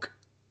book,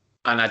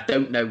 and I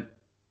don't know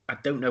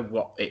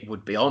what it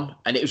would be on.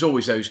 And it was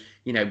always those,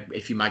 you know,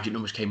 if your magic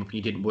numbers came up and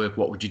you didn't work,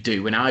 what would you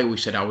do? And I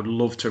always said I would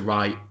love to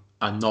write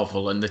a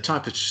novel, and the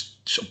type of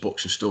sort of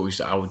books and stories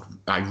that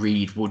I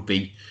read would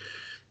be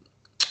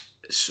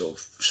sort of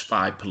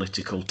spy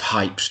political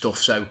type stuff.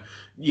 So,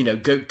 you know,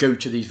 go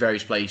to these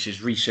various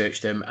places,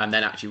 research them, and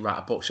then actually write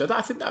a book. So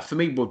I think that for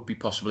me would be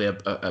possibly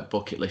a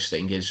bucket list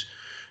thing. Is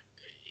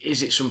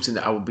it something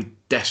that I would be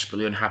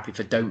desperately unhappy if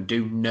I don't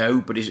do?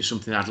 No. But is it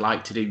something I'd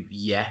like to do?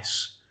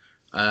 Yes.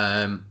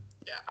 Am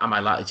I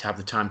likely to have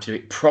the time to do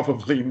it?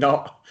 Probably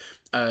not.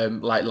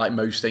 Like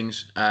most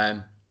things.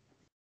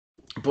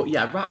 But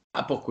yeah, write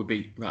a book would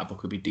be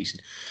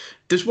decent.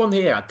 There's one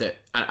here that,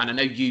 and I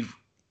know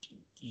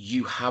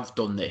you have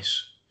done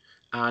this,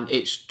 and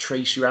it's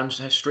trace your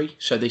ancestry.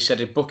 So they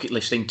said a bucket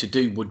list thing to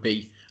do would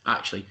be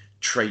actually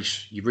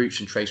trace your roots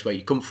and trace where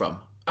you come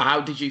from. How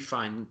did you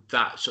find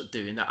that, sort of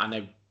doing that? I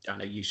know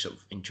you sort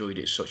of enjoyed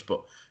it as such,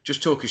 but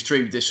just talk us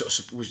through this. Sort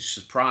of, was it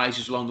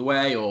surprises along the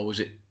way, or was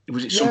it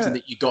something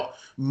that you got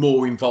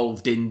more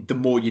involved in the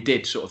more you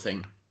did, sort of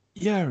thing?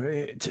 Yeah,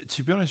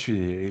 to be honest with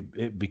you,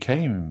 it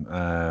became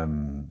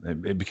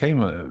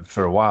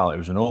for a while. It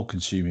was an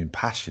all-consuming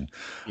passion,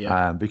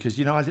 because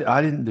you know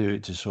I didn't do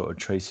it to sort of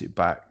trace it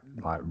back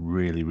like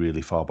really,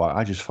 really far back.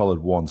 I just followed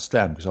one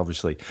stem because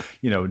obviously,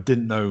 you know,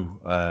 didn't know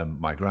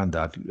my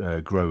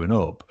granddad growing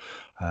up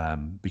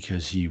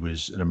because he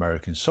was an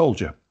American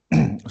soldier.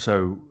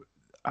 So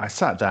I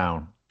sat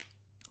down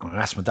and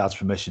I asked my dad's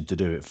permission to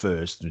do it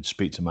first and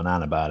speak to my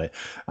nan about it.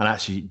 And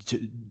actually,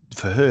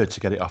 for her to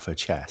get it off her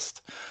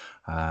chest,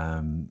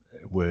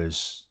 it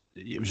was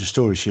a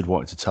story she'd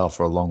wanted to tell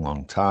for a long,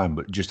 long time,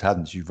 but just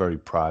hadn't. She's a very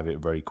private,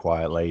 very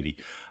quiet lady,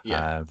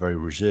 very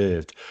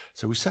reserved.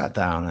 So we sat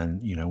down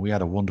and, you know, we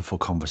had a wonderful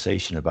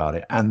conversation about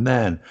it. And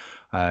then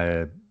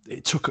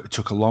it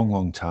took a long,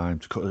 long time,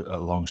 to cut a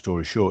long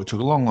story short, it took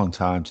a long, long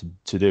time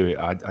to do it.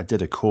 I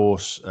did a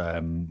course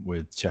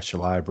with Cheshire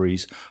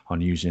Libraries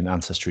on using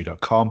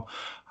Ancestry.com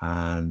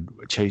and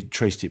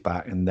traced it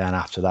back. And then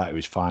after that, it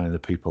was finding the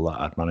people that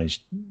I'd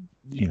managed,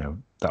 you know,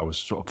 that was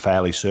sort of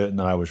fairly certain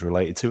that I was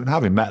related to. And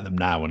having met them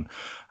now,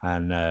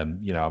 and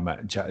you know, I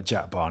met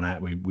Jack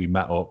Barnett. We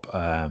met up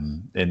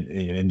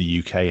in the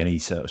UK, and he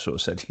sort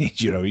of said,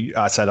 you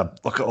know, I said,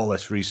 look at all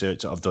this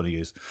research that I've done. He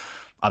goes,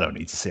 I don't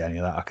need to see any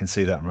of that. I can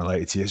see that I'm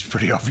related to you. It's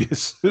pretty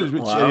obvious. Which,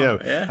 wow, you know,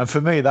 and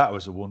for me, that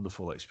was a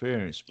wonderful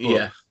experience.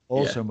 But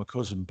Also, my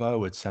cousin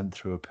Bo had sent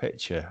through a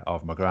picture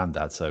of my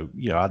granddad. So,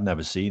 I'd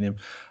never seen him.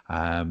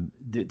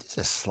 There's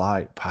a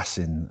slight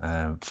passing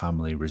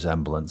family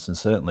resemblance. And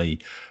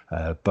certainly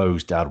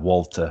Bo's dad,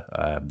 Walter,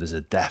 there's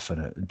a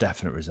definite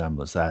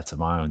resemblance there to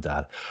my own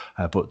dad.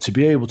 But to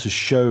be able to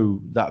show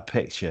that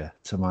picture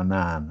to my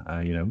nan,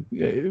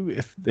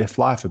 if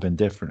life had been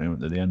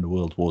different at the end of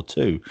World War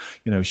II,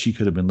 she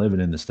could have been living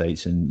in the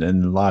States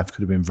and life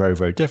could have been very,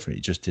 very different.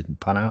 It just didn't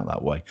pan out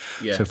that way.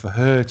 Yeah. So for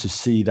her to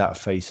see that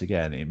face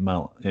again, it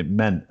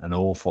meant an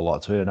awful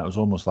lot to her, and that was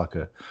almost like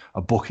a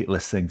bucket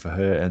list thing for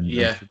her, and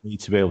for me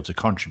to be able to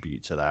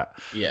contribute to that.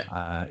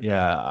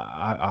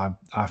 I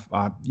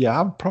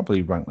would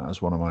probably rank that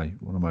as one of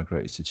my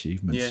greatest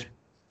achievements. Yeah,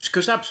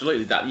 because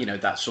absolutely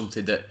that's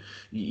something that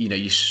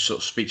you sort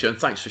of speak to, and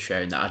thanks for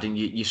sharing that, Adam.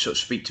 You sort of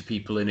speak to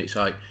people, and it's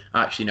like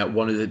actually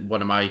one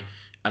of my,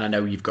 and I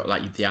know you've got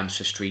like the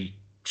Ancestry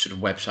sort of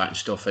website and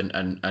stuff,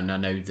 and I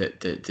know that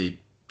the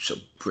sort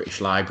of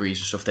British libraries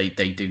and stuff they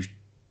do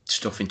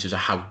stuff in terms of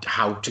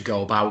how to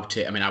go about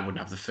it. I mean, I wouldn't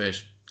have the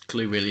first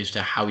clue really as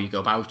to how you go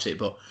about it,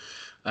 but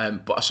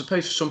I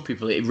suppose for some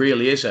people it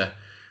really is a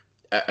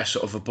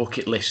sort of a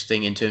bucket list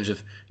thing in terms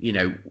of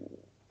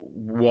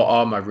what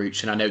are my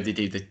roots. And I know they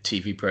do the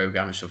TV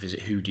program and stuff. Is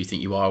it Who Do You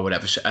Think You Are or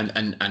whatever? So,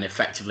 and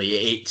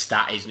effectively it's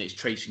that, isn't it? It's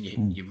tracing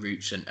your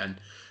roots and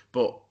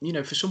but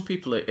for some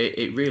people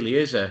it really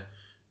is that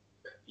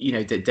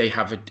they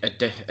have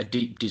a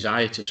deep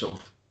desire to sort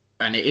of,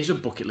 and it is a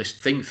bucket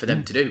list thing for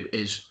them to do,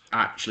 is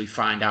actually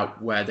find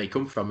out where they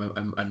come from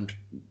and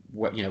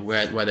what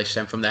where they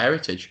stem from, their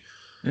heritage.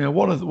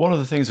 One of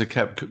the things I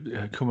kept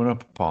coming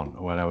up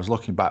upon when I was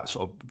looking back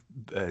sort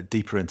of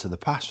deeper into the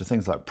past were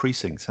things like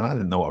precincts, and I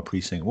didn't know what a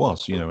precinct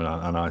was,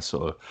 and I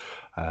sort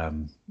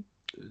of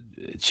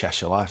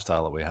Cheshire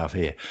lifestyle that we have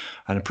here,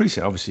 and a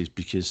precinct obviously is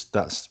because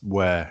that's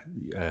where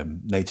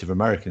Native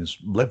Americans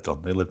lived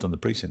on. They lived on the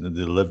precinct, and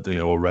they lived,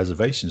 or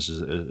reservations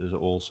as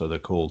also they're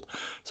called.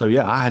 So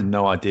yeah, I had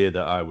no idea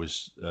that I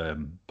was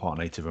part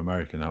Native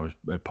American. I was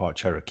part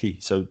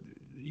Cherokee. So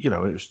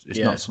it's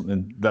not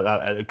something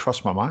that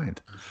crossed my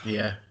mind.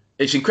 Yeah,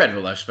 it's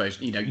incredible, I suppose.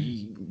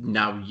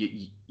 Now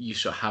you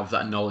sort of have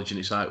that knowledge, and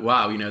it's like,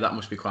 wow, that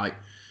must be quite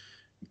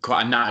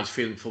a nice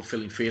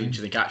fulfilling feeling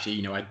to think,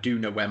 actually, I do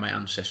know where my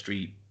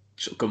ancestry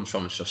sort of comes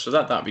from and stuff. So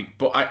that'd be,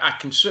 but I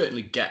can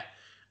certainly get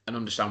and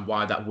understand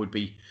why that would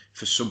be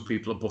for some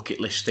people a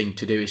bucket list thing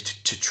to do, is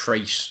to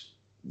trace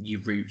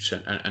your roots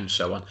and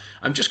so on.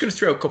 I'm just going to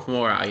throw a couple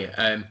more at you.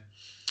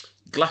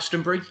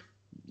 Glastonbury,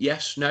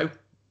 yes, no,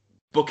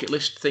 bucket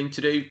list thing to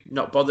do,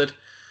 not bothered,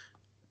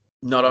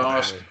 not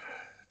ours.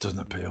 Doesn't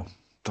appeal.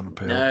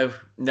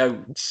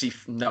 No. See,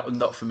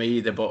 not for me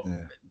either. But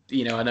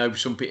I know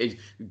some people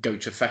go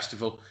to a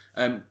festival,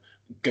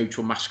 go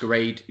to a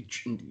masquerade,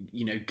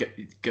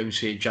 go and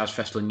see a jazz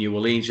festival in New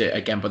Orleans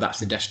again. But that's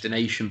the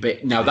destination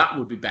bit. Now that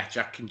would be better.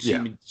 I can see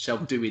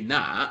myself doing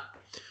that.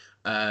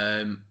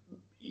 But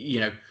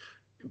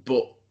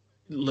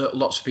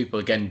lots of people,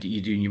 again,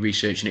 you're doing your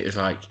research, and it was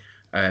like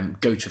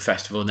go to a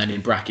festival, and then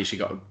in brackets you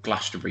got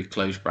Glastonbury,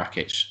 close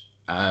brackets,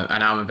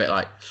 and I'm a bit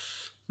like,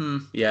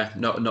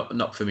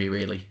 not for me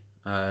really.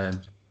 I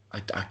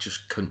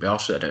just couldn't be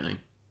arsed, I don't think.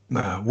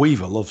 No,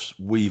 Weaver.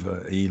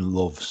 He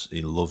loves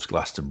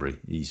Glastonbury.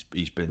 He's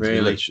been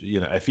really,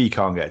 if he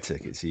can't get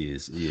tickets,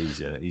 he's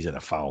in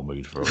a foul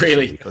mood for a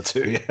week or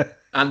two. Yeah.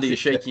 Andy, you're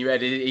shaking your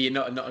head. Are you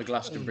not a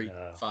Glastonbury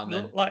fan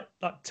then? Like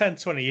 10,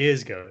 20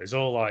 years ago, it was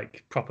all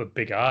like proper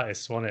big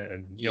artists, wasn't it?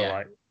 And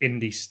like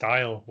indie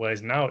style.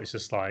 Whereas now it's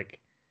just like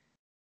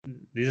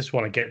they just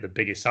want to get the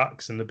biggest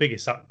acts, and the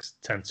biggest acts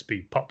tend to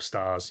be pop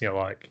stars.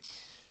 Like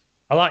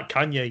I like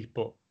Kanye,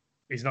 but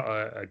he's not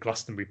a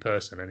Glastonbury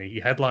person, and he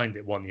headlined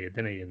it one year,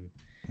 didn't he? And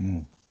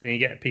then you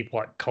get people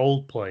like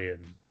Coldplay,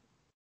 and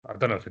I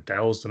don't know if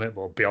Adele's done it,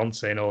 but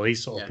Beyonce and all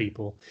these sort of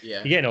people. Yeah.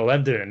 You're getting all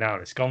them doing it now,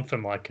 and it's gone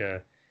from like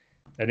an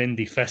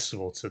indie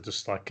festival to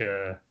just like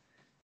a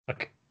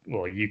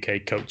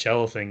UK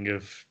Coachella thing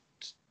of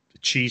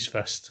cheese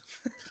fest.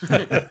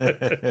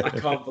 I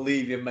can't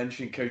believe you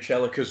mentioned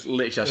Coachella, because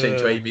literally I said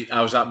to Amy,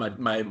 I was at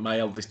my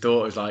eldest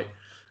daughter's like,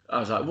 I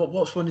was like,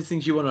 what's one of the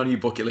things you want on your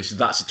bucket list?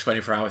 That's a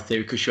 24-hour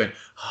theory, because she went,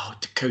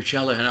 to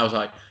Coachella. And I was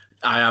like,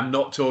 I am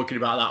not talking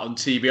about that on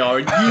TBR.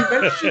 And you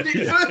mentioned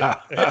it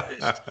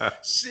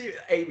first. See,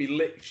 Amy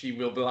literally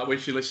will be like, when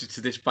she listens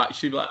to this back,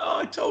 she'll be like,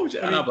 I told you.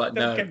 And I'm like,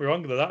 no. Don't get me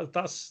wrong, though.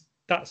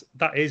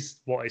 That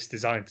is what it's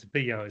designed to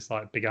be. It's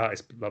like big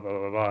artists, blah, blah,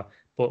 blah, blah.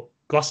 But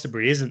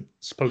Glastonbury isn't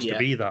supposed to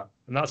be that.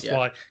 And that's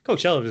why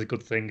Coachella is a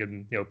good thing,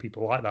 and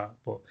people like that.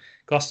 But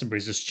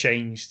Glastonbury's just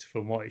changed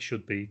from what it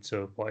should be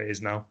to what it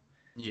is now.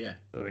 Yeah.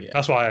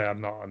 That's why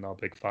I'm not a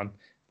big fan.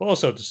 But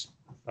also, just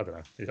I don't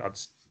know. I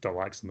just don't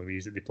like some of the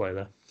music they play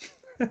there.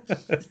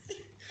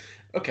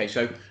 Okay,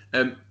 so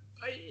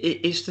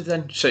is there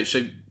then? So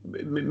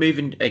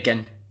moving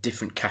again,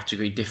 different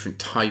category, different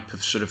type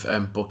of sort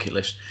of bucket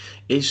list.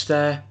 Is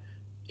there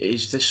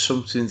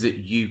something that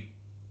you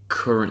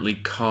currently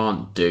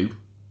can't do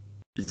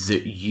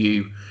that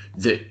you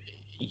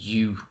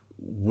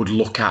would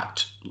look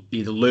at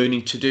either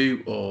learning to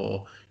do,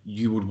 or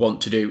you would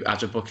want to do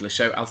as a bucket list.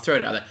 So I'll throw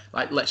it out there.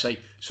 Like, let's say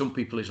some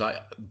people is like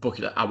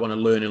bucket list, I want to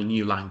learn a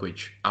new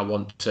language. I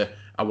want to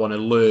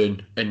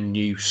learn a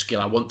new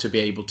skill. I want to be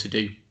able to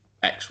do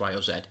X, Y,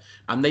 or Z.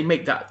 And they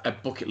make that a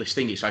bucket list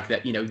thing. It's like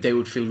that, they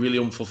would feel really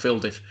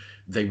unfulfilled if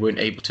they weren't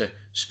able to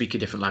speak a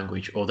different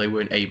language, or they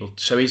weren't able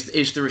to. So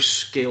is there a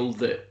skill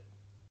that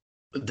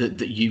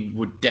you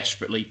would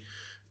desperately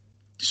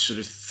sort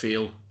of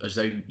feel as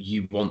though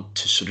you want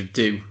to sort of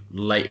do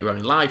later on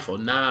in life, or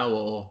now,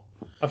 or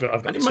I've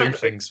got two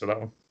things for that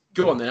one.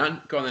 Go on then,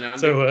 Andy.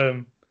 So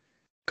a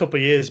couple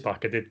of years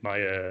back, I did my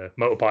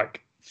motorbike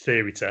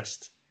theory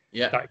test.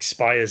 Yeah, that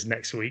expires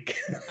next week.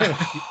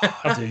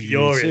 I'm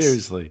furious.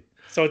 Seriously.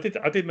 So I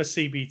did my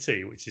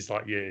CBT, which is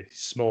like your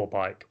small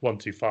bike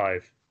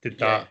 125. Did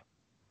that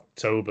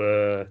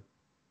October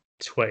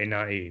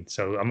 2019.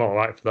 So I'm all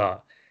right for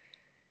that.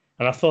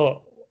 And I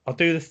thought I'll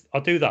do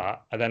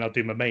that, and then I'll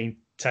do my main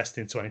test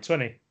in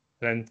 2020. And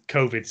then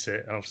COVID's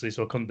hit, obviously,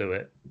 so I couldn't do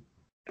it.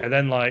 And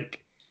then I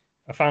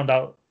found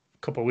out a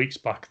couple of weeks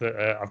back that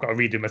I've got to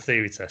redo my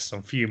theory test. So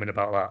I'm fuming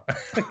about that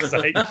because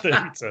I hate the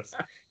theory test.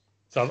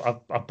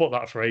 So I've put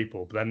that for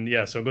April. But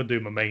then so I'm going to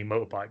do my main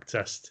motorbike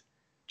test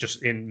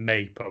just in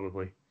May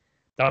probably.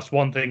 That's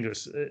one thing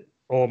that's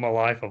all my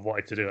life I've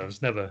wanted to do. I've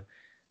just never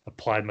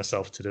applied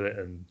myself to do it,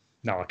 and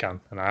now I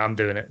can, and I am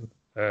doing it.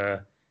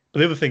 But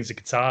the other thing's the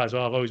guitar as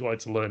well. I've always wanted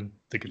to learn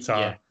the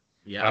guitar.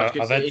 Yeah. I was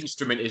going to say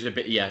instrument is a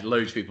bit. Yeah,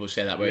 loads of people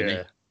say that, won't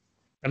they?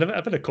 And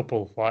I've had a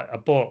couple. I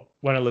bought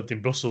when I lived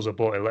in Brussels. I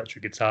bought an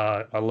electric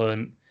guitar. I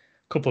learned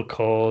a couple of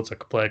chords. I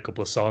could play a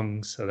couple of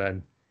songs, and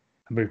then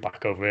I moved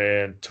back over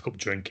here and took up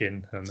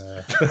drinking. And,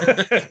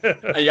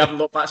 and you haven't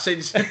looked back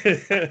since.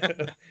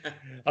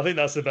 I think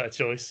that's a better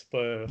choice.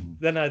 But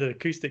then I had an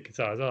acoustic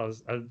guitar as well.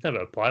 I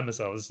never applied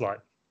myself. I was like,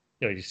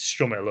 you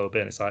strum it a little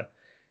bit, and it's like,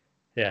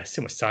 it's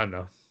too much time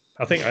now.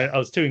 I think I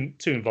was too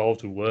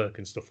involved with work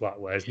and stuff like that.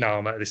 Whereas now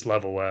I'm at this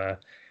level where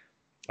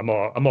I'm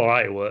all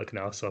right at work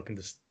now, so I can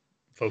just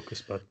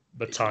focus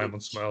my time on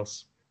something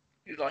else.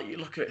 Like you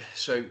look at,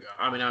 so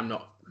I mean, I'm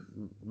not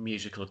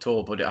musical at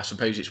all, but I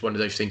suppose it's one of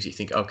those things that you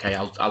think, okay,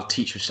 I'll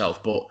teach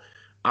myself, but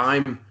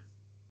I'm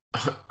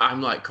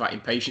like quite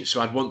impatient,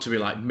 so I'd want to be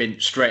like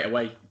mint straight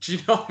away. Do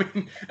you know what I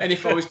mean? And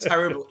if I was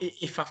terrible,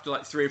 if after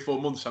like 3 or 4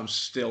 months I'm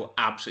still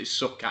absolutely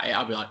suck at it,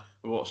 I'd be like,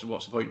 what's the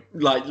point?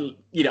 Like,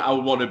 I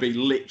would want to be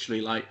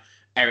literally like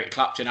Eric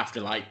Clapton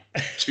after like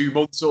 2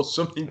 months or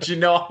something. Do you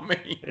know what I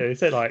mean? Yeah,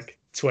 it's like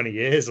 20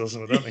 years or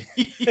something, don't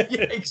we? Yeah,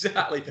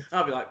 exactly.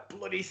 I'd be like,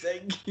 bloody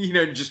thing,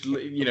 just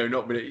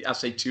not really. I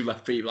say 2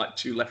 left feet, like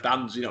 2 left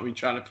hands. You know what I mean?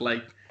 Trying to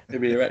play.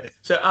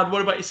 So, and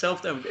what about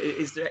yourself then?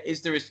 Is there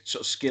a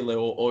sort of skill,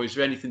 or is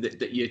there anything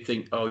that you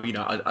think,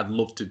 I'd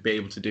love to be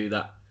able to do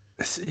that?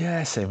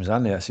 Yeah, same as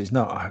Andy. Actually, it's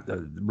not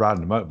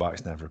riding a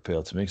motorbike's never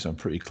appealed to me because I'm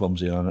pretty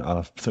clumsy, and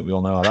I think we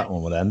all know how that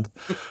one would end.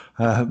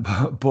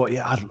 But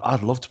yeah,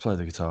 I'd love to play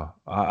the guitar.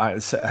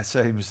 It's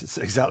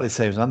exactly the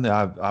same as Andy.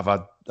 I've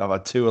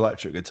had 2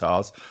 electric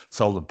guitars,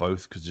 sold them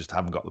both because just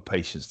haven't got the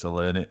patience to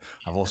learn it.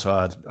 I've also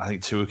had, I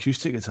think, 2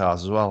 acoustic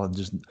guitars as well, and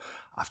just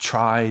I've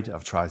tried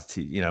to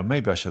teach.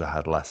 Maybe I should have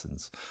had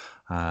lessons,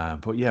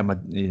 but yeah,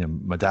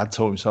 my dad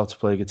taught himself to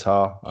play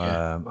guitar,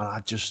 and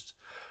I just.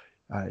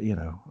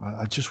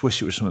 I just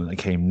wish it was something that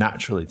came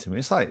naturally to me.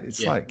 It's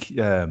like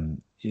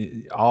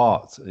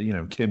art.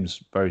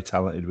 Kim's very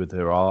talented with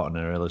her art and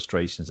her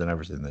illustrations and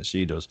everything that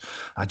she does.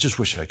 I just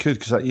wish I could,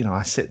 because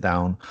I sit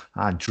down,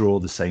 I draw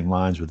the same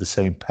lines with the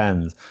same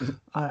pens,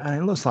 and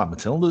it looks like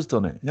Matilda's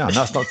done it. Yeah, and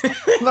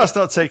that's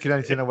not taking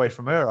anything away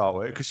from her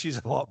artwork, because she's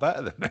a lot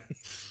better than me.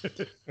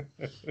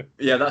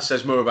 Yeah, that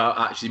says more about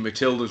actually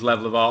Matilda's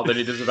level of art than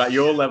it does about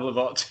your level of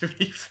art. To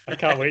be fair. I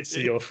can't wait to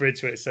see your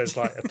fridge where it says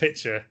like a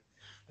picture.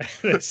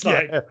 It's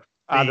like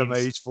Adam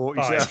age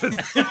 47.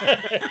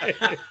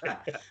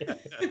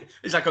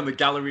 It's like on the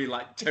gallery,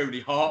 like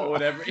Tony Hart or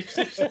whatever. It's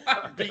just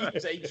like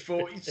Beans age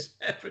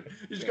 47.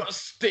 He's got a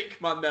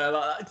stick man there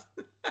like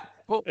that.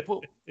 But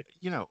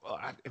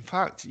in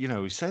fact,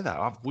 we say that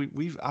I've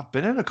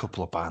been in a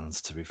couple of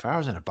bands. To be fair, I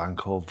was in a band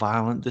called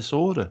Violent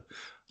Disorder.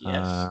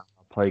 Yes. I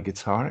play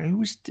guitar.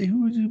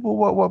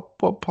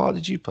 What part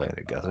did you play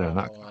together? I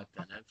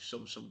don't know.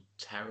 Some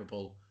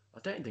terrible. I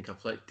don't think I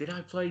played. Did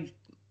I play?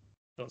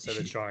 Don't say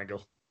the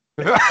triangle.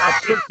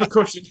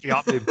 Percussion.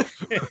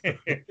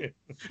 It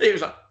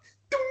was like.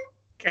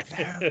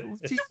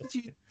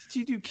 Did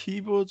you do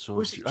keyboards or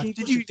was it keyboards?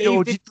 Did you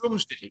Dave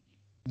drums? Did he?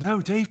 No,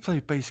 Dave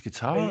played bass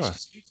guitar.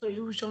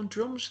 Who was on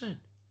drums then?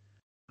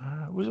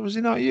 Was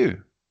he not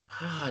you?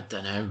 I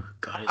don't know.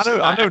 God,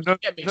 I know.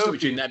 Get mixed up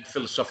between them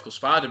philosophical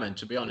Spider-Man,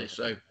 to be honest.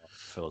 So.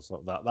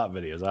 That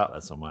video's out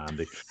there somewhere,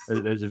 Andy.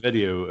 There's a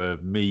video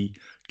of me,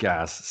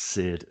 Gaz,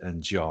 Sid,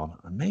 and John,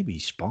 and maybe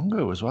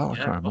Spongo as well. I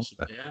can't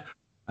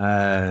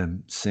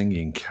remember.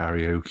 Singing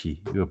karaoke,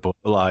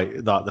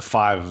 like the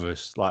 5 of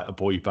us, like a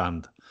boy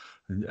band.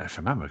 And if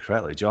I remember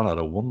correctly, John had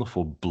a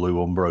wonderful blue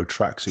Umbro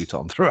tracksuit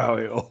on throughout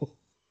it all.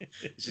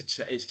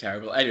 It's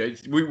terrible. Anyway,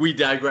 we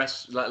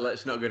digress.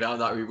 Let's not go down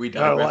that route. We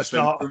digress.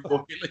 No, let's not.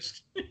 Bucket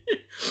list.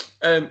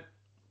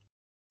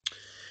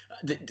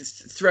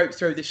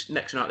 throw this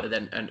next one out there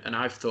then, and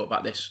I've thought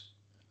about this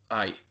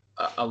a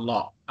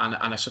lot, and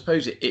I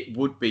suppose it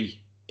would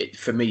be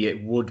for me.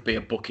 It would be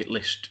a bucket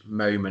list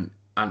moment,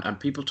 and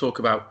people talk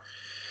about.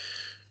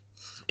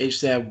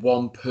 Is there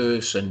one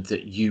person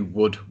that you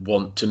would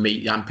want to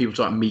meet? And people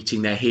talk about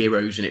meeting their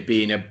heroes and it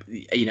being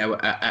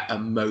a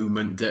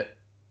moment that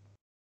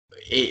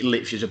it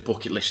literally is a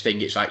bucket list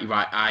thing. It's like,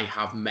 right, I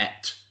have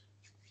met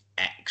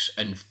X,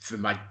 and for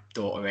my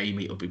daughter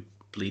Amy, it'll be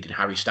bleeding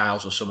Harry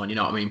Styles or someone, you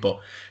know what I mean? But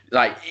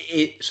like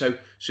it, so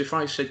if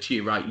I said to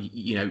you, right,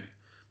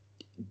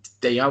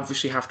 they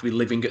obviously have to be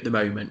living at the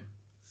moment,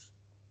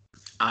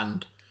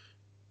 and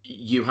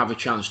you have a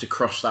chance to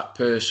cross that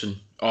person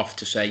off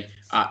to say,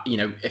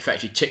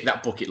 effectively tick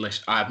that bucket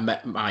list. I've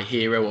met my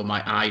hero or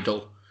my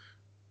idol.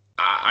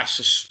 I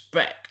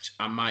suspect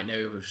I might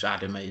know who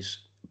Adam is,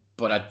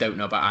 but I don't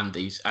know about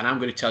Andy's. And I'm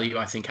going to tell you,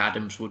 I think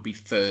Adam's would be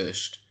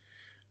first,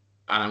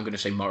 and I'm going to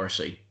say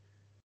Morrissey.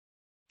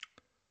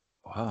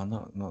 Wow,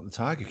 not the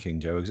Tiger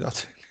King, Joe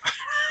Exotic.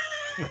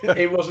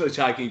 It wasn't the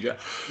Tiger King, Joe.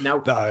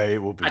 Now, no, it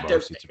would be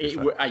Morrissey.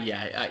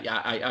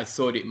 I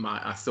thought it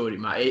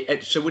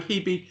might. So would he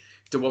be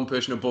the one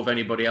person above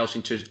anybody else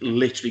into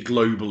literally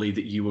globally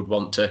that you would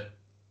want to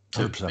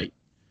 100%. meet?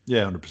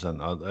 Yeah,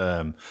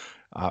 100%.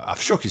 I've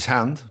shook his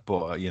hand,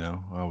 but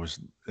I was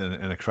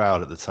in a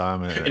crowd at the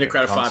time. In a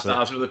crowd of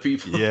 5,000 other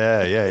people.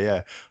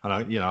 Yeah. And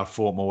I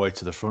fought my way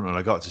to the front, and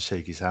I got to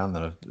shake his hand,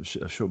 and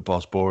I shook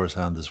Boss Bora's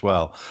hand as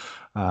well.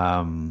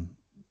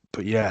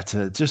 But yeah,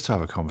 to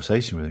have a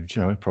conversation with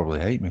him, he'd probably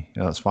hate me.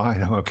 That's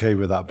fine. I'm okay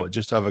with that. But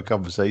just to have a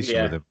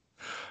conversation with him.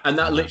 And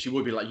that literally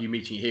would be like you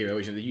meeting your hero,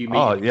 isn't it? You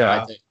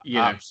meet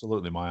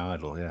absolutely my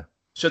idol, yeah.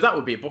 So that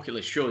would be a bucket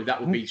list. Surely that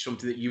would be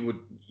something that you would,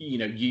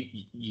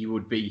 you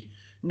would be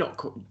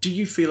not. Do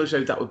you feel as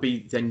though that would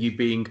be then you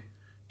being,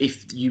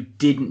 if you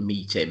didn't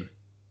meet him,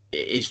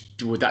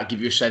 would that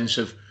give you a sense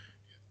of,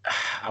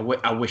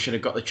 I wish I'd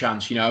have got the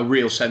chance, a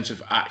real sense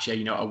of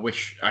actually, I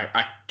wish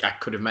I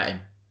could have met him.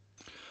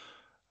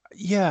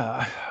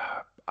 Yeah,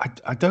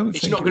 I don't.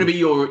 It's not going to be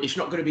your. It's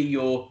not going to be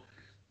your.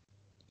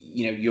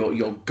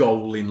 Your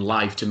goal in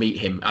life to meet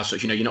him as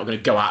such. You're not going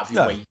to go out of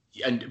your way.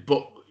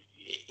 But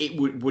it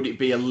would it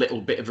be a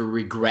little bit of a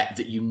regret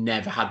that you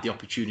never had the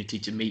opportunity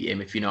to meet him,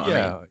 if you know what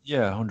I mean?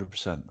 Yeah,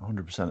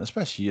 100%.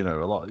 Especially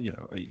a lot.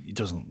 He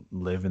doesn't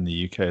live in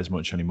the UK as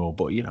much anymore.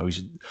 But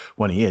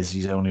when he is,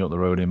 he's only up the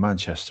road in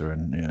Manchester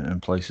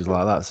and places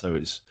like that. So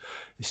it's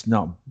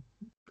not.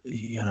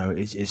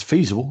 It's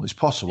feasible. It's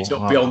possible. It's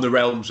not beyond the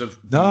realms of.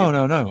 No.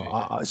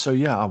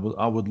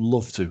 I would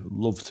love to.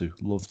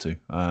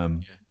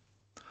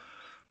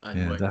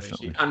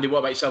 Definitely. Andy, what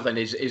about yourself then?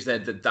 Is there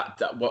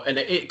that what? And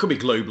it could be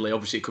globally.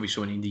 Obviously, it could be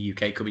someone in the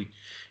UK. It could be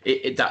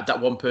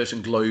that one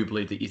person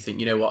globally that you think,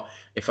 you know what?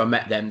 If I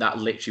met them, that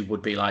literally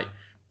would be like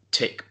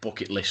tick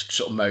bucket list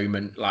sort of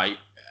moment. Like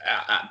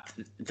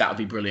that would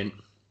be brilliant.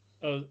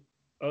 I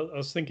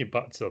was thinking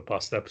back to the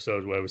past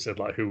episode where we said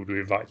like who would we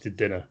invite to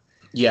dinner.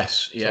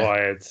 Yes, yeah. So I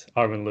had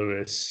Aaron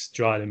Lewis,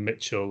 Dryden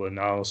Mitchell, and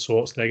Arnold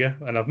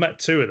Schwarzenegger, and I've met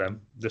two of them,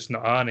 just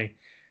not Arnie.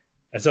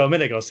 And so a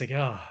minute ago, I was thinking,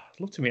 I'd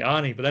love to meet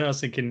Arnie, but then I was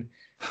thinking,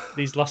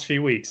 these last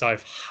few weeks,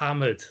 I've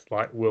hammered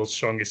like World's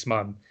Strongest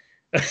Man,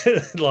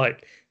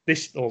 like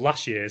this or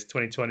last year's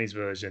 2020's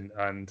version,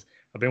 and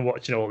I've been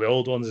watching all the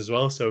old ones as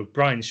well. So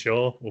Brian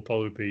Shaw will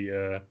probably be.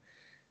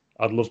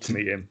 I'd love to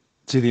meet him.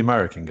 See the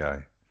American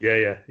guy.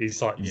 Yeah,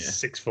 he's like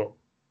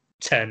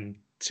 6'10",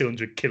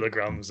 200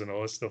 kilograms, and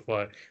all this stuff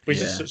like. But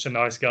he's just such a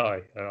nice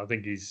guy, and I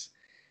think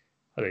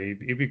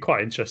he'd be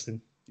quite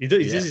interesting. He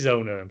does his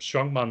own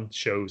strongman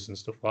shows and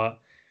stuff like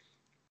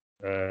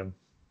that.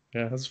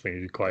 I just think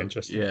he'd be quite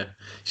interesting. Yeah.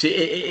 See,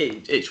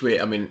 it's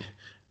weird. I mean,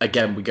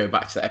 again, we go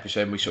back to the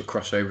episode and we sort of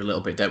cross over a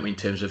little bit, don't we, in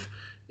terms of,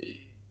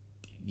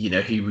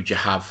 who would you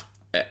have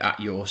at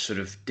your sort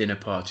of dinner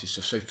party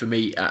stuff. So for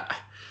me,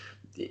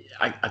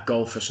 I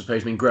golf, I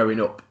suppose. I mean, growing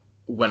up,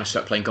 when I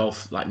started playing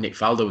golf, like Nick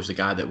Faldo was the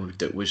guy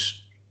that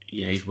was,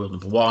 he's world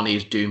number one.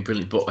 He's doing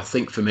brilliant. But I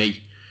think for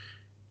me,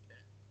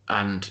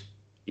 and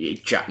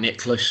Jack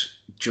Nicklaus,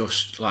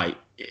 just like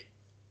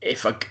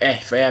if I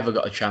ever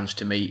got a chance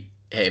to meet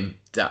him,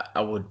 that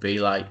I would be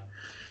like,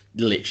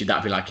 literally,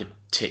 that'd be like a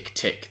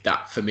tick.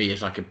 That for me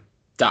is like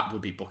that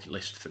would be bucket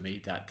list for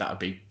me. That would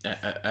be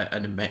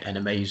an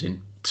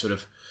amazing sort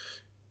of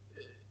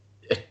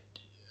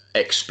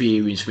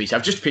experience for me. So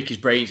I've just picked his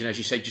brains and, as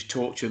you say, just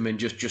talk to him and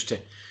just to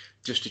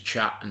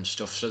chat and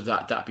stuff. So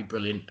that'd be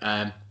brilliant.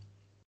 I'm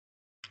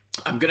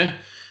gonna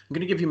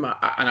give you my,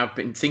 and I've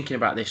been thinking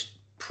about this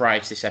prior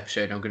to this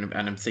episode.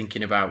 I'm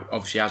thinking about,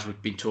 obviously, as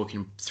we've been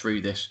talking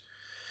through this.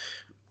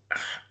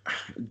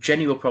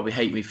 Jenny will probably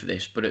hate me for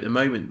this, but at the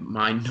moment,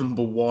 my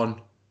number one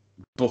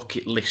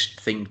bucket list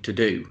thing to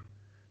do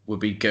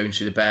would be going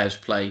to the Bears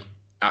play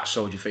at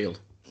Soldier Field.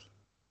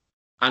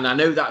 And I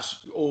know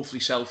that's awfully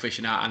selfish,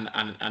 and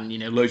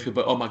loads of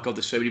people, oh my God,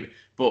 there's so many.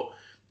 But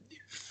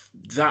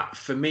that,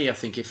 for me, I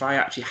think if I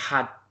actually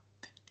had,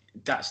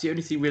 that's the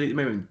only thing really at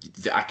the moment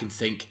that I can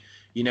think,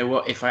 you know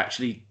what, if I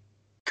actually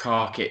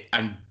cark it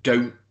and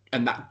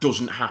that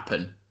doesn't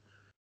happen,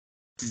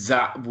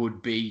 that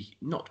would be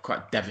not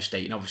quite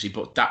devastating, obviously,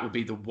 but that would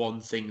be the one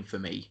thing for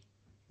me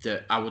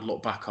that I would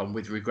look back on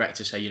with regret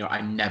to say, you know,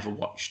 I never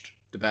watched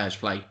the Bears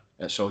play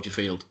at Soldier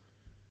Field.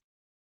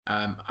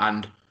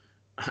 And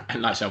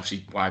like I said,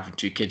 obviously, wife and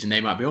 2 kids, and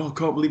they might be, oh, I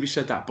can't believe you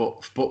said that.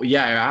 But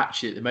yeah,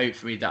 actually, at the moment,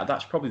 for me,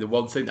 that's probably the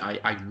one thing that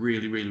I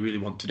really, really, really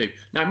want to do.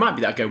 Now, it might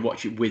be that I go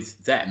watch it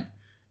with them.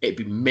 It'd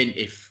be mint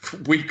if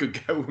we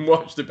could go and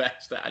watch the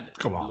Bears there.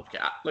 Come on.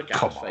 Look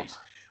at his face.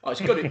 Oh,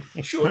 it's got it.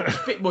 Sure,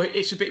 it's a bit more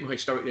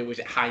historic than was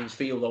it Heinz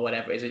Field or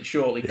whatever, is it?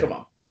 Surely, come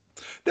on.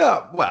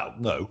 No, well,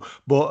 no,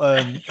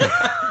 but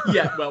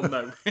yeah, well,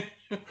 no.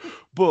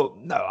 But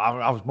no,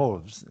 I was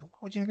more.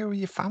 What do you go with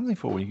your family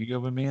for? You could go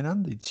with me and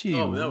Andy. Gee,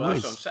 oh no,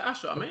 that's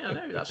what I mean. I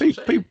know. That's what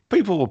I'm saying.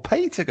 People will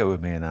pay to go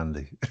with me and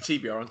Andy.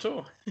 TBR on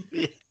tour.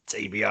 Yeah,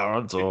 TBR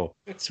on tour.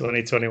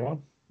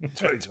 2021.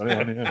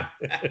 2021. Yeah.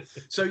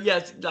 So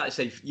yeah, like I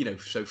say, you know,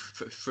 so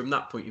from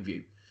that point of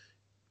view.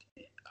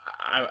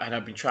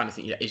 I've been trying to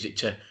think, is it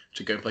to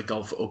go and play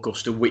golf at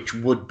Augusta, which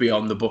would be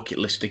on the bucket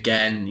list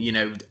again, you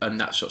know, and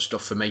that sort of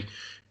stuff for me.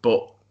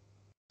 But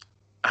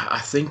I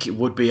think it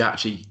would be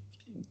actually,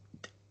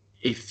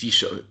 if you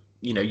sort of,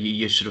 you know,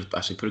 you sort of, I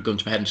say, put a gun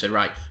to my head and say,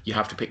 right, you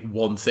have to pick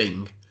one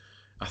thing.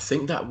 I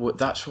think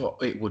that's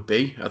what it would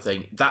be. I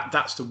think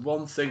that's the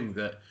one thing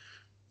that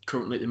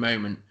currently at the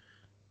moment,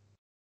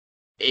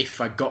 if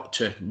I got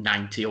to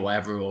 90 or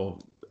whatever, or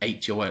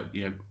 80 or whatever,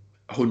 you know,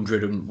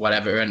 100 and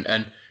whatever,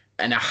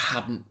 and I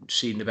hadn't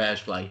seen the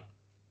Bears play,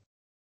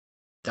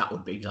 that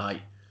would be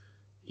like,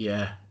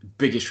 yeah,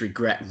 biggest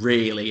regret,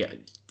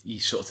 really.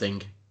 You sort of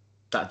think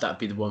that'd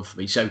be the one for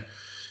me. So,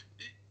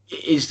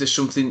 is there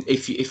something,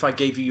 if I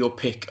gave you your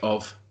pick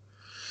of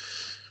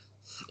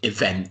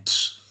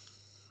events,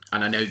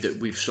 and I know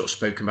that we've sort of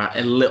spoken about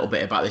a little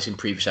bit about this in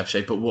previous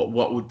episodes, but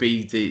what would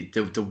be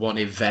the one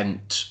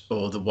event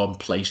or the one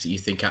place that you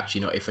think, actually,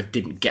 you know, if I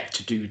didn't get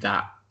to do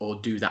that or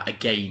do that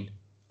again,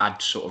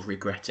 I'd sort of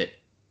regret it?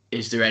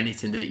 Is there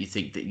anything that you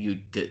think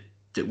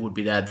that would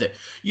be there that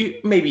you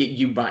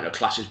might not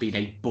class as being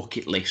a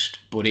bucket list,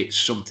 but it's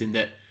something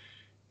that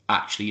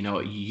actually, you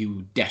know,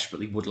 you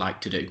desperately would like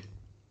to do?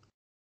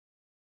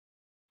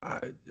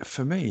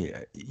 For me,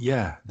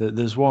 yeah,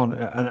 there's one,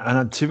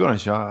 and to be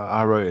honest,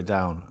 I wrote it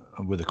down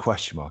with a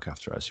question mark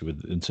after, actually,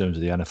 in terms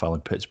of the NFL in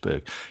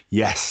Pittsburgh.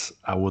 Yes,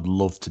 I would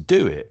love to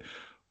do it,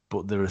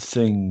 but there are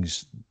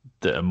things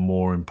that are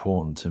more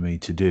important to me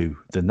to do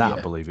than that,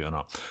 Yeah. believe it or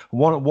not.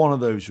 One of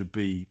those would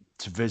be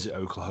to visit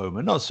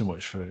Oklahoma, not so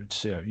much for to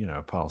see, you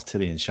know, pals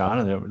Tilly and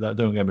Shannon.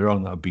 Don't get me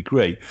wrong, that would be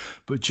great,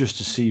 but just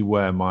to see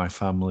where my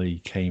family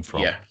came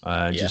from,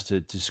 just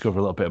to discover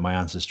a little bit of my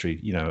ancestry.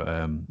 You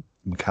know,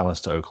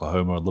 McAllister,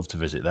 Oklahoma. I'd love to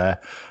visit there.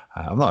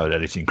 I've not heard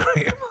anything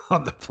great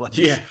about the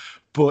place,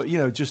 but you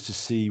know, just to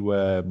see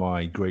where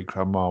my great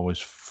grandma was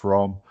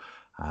from.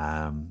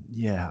 That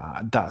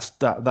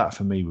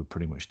for me would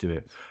pretty much do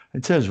it.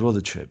 In terms of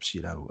other trips,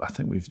 you know, I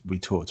think we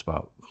talked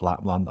about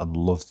Lapland. I'd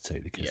love to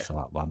take the kids to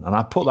Lapland, and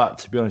I put that,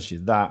 to be honest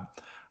with you,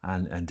 that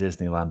and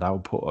Disneyland, I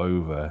would put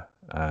over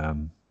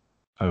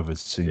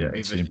seeing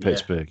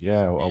Pittsburgh.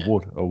 I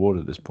would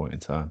at this point in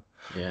time.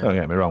 Yeah. Don't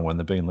get me wrong, when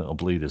they're being little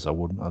bleeders, I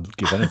wouldn't. I'd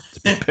give anything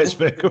to be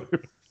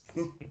Pittsburgh.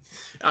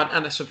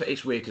 and it's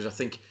weird because I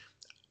think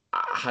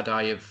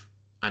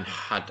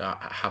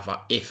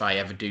if I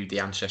ever do the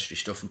ancestry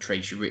stuff and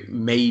trace you,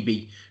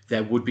 maybe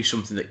there would be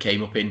something that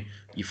came up in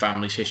your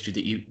family's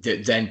history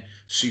that then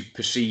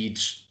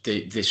supersedes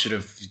the sort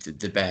of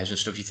the Bears and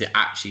stuff. You think,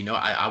 actually, no,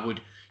 I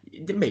would,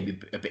 maybe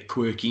a bit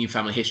quirky in your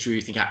family history.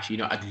 You think, actually,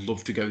 you know, I'd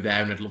love to go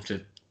there and I'd love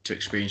to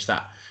experience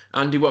that.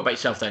 Andy, what about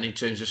yourself then, in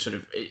terms of sort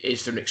of,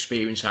 is there an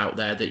experience out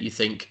there that you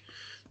think,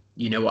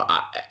 you know what,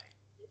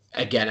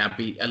 I'd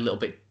be a little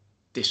bit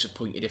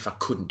disappointed if I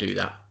couldn't do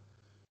that?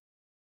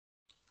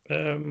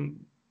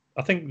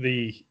 I think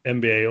the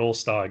NBA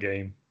All-Star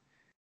game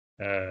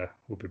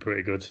would be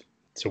pretty good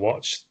to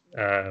watch.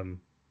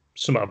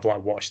 Some I've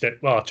watched it.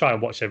 Well, I try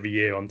and watch every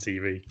year on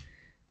TV.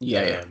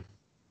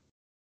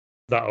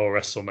 That or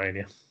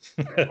WrestleMania.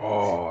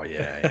 Oh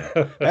yeah.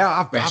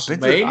 I've been to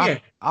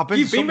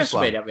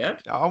WrestleMania, have you?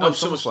 I went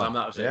SummerSlam.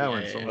 That was it. Yeah, I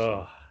went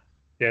SummerSlam.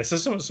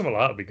 So some of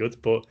that would be good.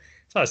 But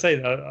so I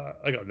say,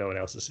 I got no one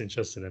else that's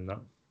interested in that.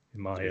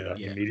 In my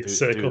immediate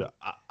circle. Dude,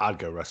 I'd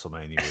go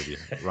WrestleMania with you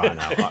right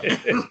now.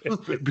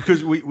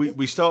 Because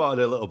we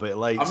started a little bit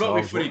late. I'm not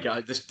being funny,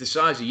 guys. The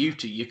size of you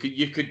two, you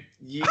could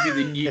be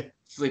the new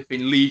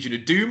flipping Legion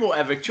of Doom or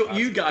whatever. Chuck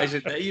you guys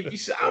in there. You'd be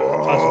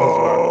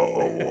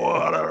oh,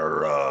 what a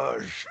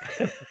rush.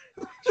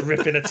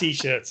 Ripping the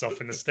t-shirts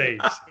off in the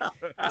stage,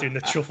 doing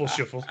the truffle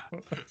shuffle. I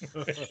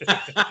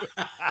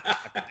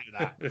could do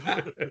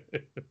that.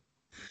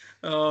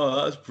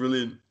 Oh, that's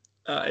brilliant.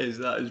 That is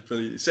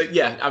brilliant. So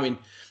yeah, I mean,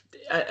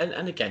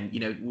 and again, you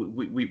know,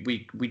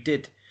 we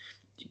did,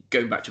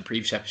 going back to a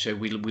previous episode,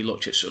 we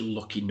looked at sort of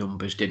lucky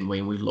numbers, didn't we?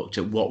 And we looked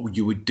at what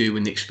you would do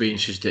and the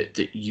experiences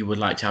that you would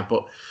like to have.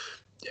 But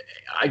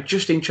I'm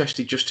just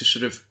interested just to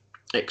sort of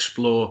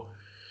explore,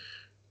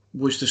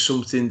 was there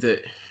something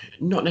that,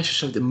 not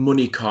necessarily that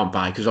money can't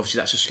buy, because obviously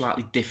that's a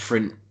slightly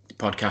different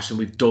podcast, and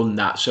we've done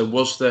that. So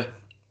was there,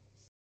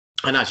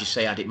 and as you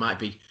say, Ad, it might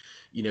be,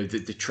 you know,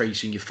 the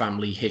tracing your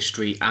family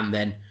history and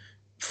then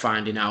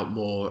finding out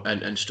more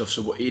and stuff.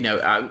 So, you know,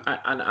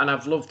 and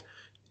I've loved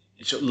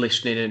sort of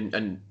listening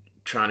and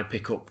trying to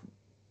pick up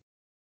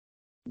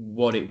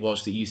what it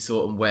was that you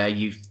thought and where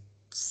you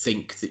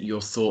think that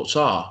your thoughts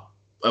are.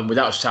 And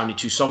without sounding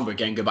too somber,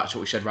 again, go back to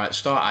what we said right at the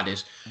start, Ad,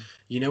 is,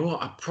 you know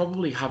what, I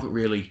probably haven't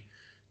really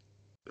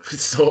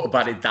thought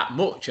about it that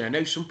much. And I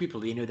know some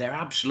people, you know, they're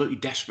absolutely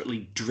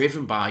desperately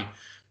driven by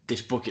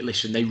this bucket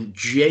list, and they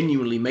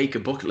genuinely make a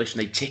bucket list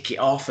and they tick it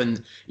off,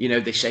 and, you know,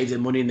 they save their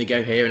money and they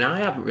go here. And I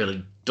haven't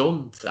really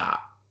done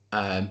that.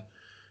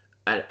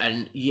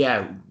 And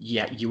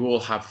you all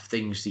have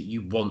things that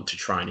you want to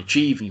try and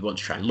achieve, and you want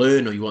to try and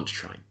learn, or you want to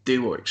try and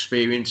do or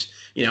experience.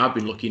 You know, I've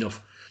been lucky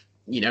enough,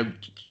 you know,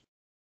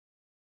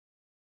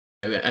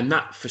 and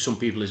that for some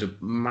people is a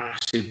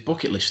massive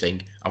bucket list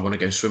thing. I want to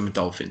go swim with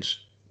dolphins.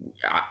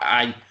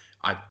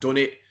 I've done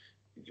it.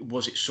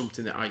 Was it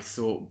something that I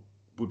thought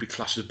would be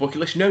classed as a bucket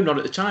list? No, not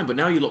at the time. But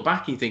now you look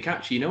back and you think,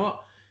 actually, you know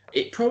what?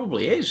 It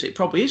probably is. It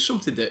probably is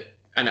something that,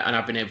 and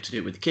I've been able to do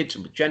it with the kids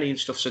and with Jenny and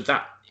stuff. So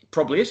that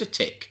probably is a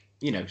tick,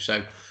 you know.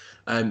 So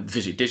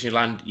visit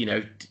Disneyland, you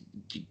know,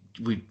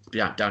 we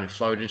down in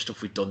Florida and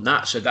stuff. We've done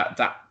that. So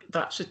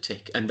that's a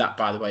tick. And that,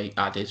 by the way,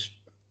 Ad, is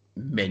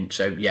mint.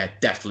 So yeah,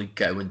 definitely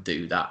go and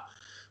do that.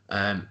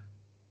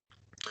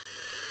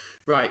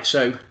 Right.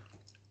 So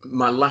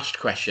my last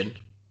question,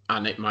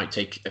 and it might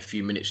take a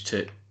few minutes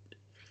to,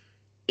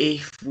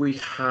 if we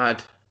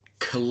had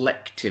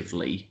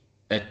collectively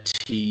a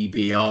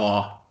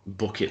TBR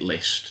bucket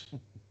list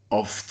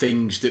of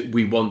things that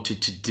we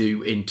wanted to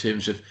do in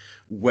terms of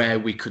where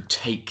we could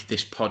take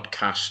this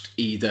podcast,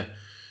 either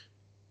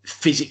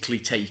physically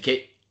take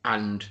it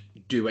and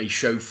do a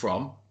show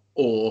from,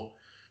 or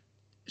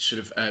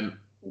sort of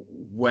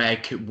where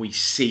could we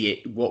see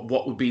it?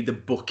 What would be the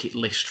bucket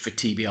list for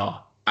TBR?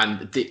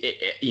 And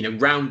you know,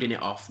 rounding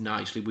it off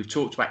nicely, we've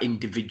talked about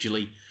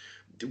individually.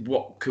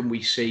 What can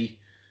we see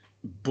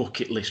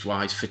bucket list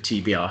wise for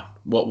TBR?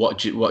 What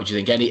do you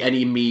think?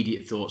 Any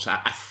immediate thoughts?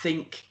 I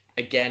think,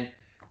 again,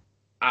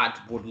 Ad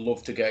would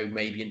love to go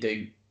maybe and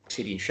do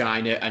Tiddy and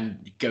Shiner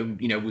and go.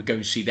 You know, we'll go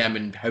and see them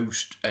and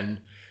host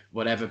and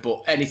whatever.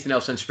 But anything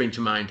else then spring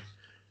to mind?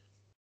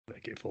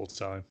 Make it full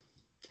time.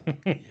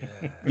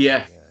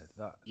 Yeah.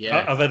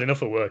 I've had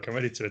enough of work. I'm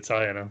ready to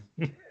retire now.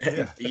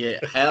 Yeah,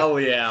 hell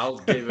yeah! I'll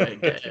give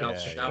it. I'll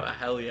shout a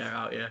hell yeah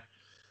out. Yeah.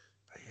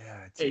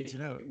 Yeah. Do you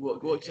know?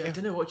 I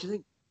don't know. What do you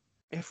think?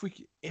 I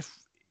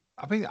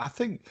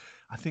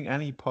think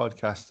any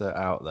podcaster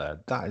out there,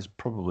 that is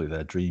probably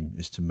their dream,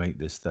 is to make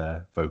this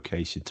their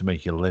vocation, to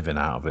make a living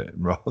out of it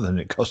rather than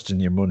it costing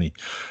you money.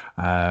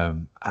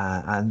 And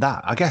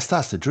that, I guess,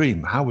 that's the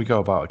dream. How we go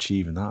about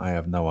achieving that, I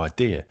have no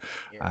idea.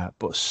 Yeah.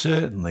 But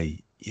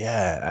certainly,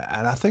 yeah.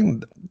 And I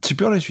think, to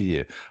be honest with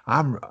you,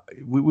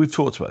 we've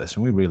talked about this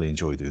and we really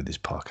enjoy doing this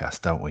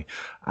podcast, don't we?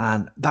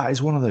 And that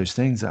is one of those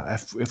things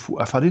that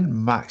if I didn't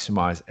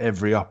maximize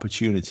every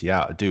opportunity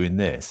out of doing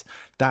this,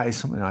 that is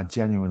something I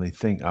genuinely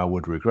think I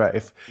would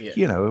regret.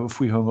 You know, if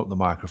we hung up the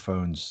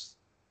microphones,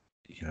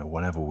 you know,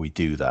 whenever we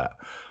do that,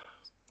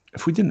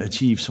 if we didn't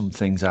achieve some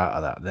things out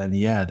of that, then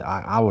yeah,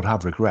 I would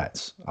have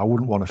regrets. I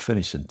wouldn't want to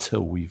finish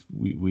until we've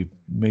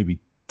maybe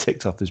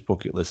ticked off this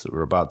bucket list that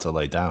we're about to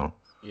lay down.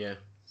 Yeah.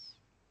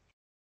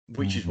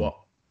 Which is what?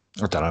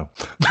 I don't know.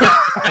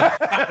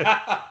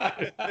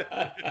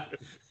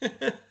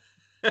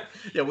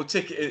 Yeah, we'll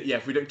tick it. Yeah,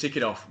 if we don't tick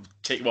it off,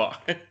 tick what?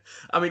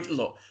 I mean,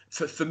 look,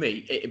 for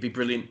me, it'd be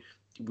brilliant.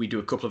 We do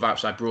a couple of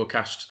outside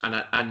broadcasts,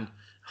 and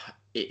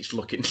it's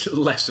looking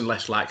less and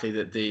less likely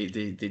that the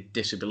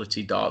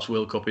Disability Darts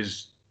World Cup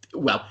is,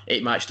 well,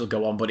 it might still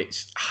go on, but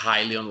it's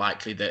highly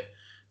unlikely that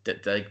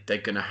they're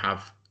going to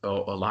have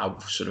or allow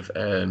sort of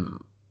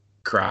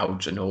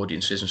crowds and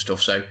audiences and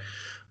stuff. So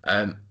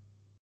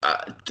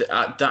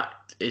that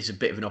is a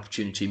bit of an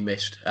opportunity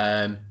missed.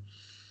 I'd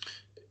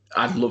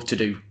love to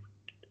do,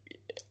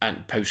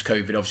 and post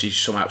COVID, obviously,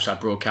 some outside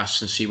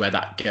broadcasts and see where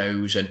that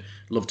goes, and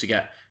love to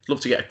get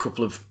a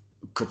couple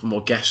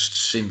more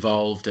guests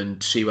involved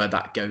and see where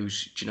that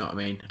goes. Do you know what I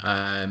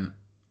mean?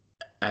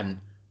 And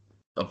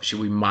obviously,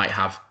 we might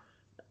have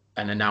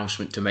an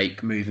announcement to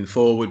make moving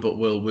forward, but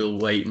we'll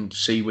wait and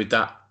see with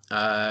that.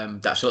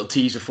 That's a little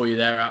teaser for you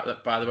there,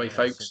 by the way,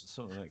 folks.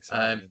 Something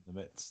exciting in the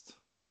midst.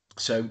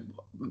 So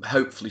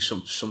hopefully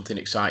something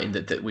exciting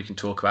that we can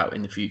talk about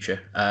in the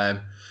future.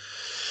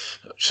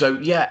 So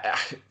yeah,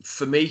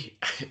 for me,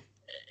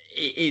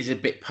 it is a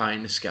bit pie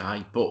in the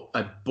sky, but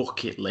a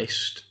bucket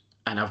list,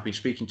 and I've been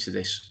speaking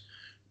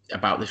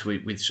about this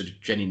with sort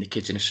of Jenny and the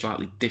kids in a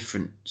slightly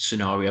different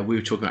scenario. We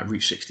were talking about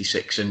Route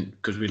 66, and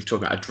because we were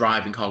talking about a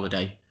driving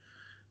holiday,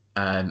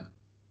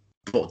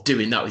 but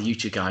doing that with you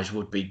two guys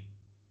would be,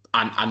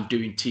 and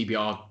doing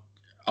TBR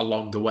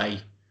along the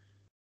way,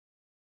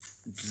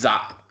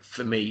 that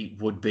for me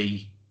would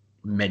be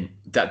mint.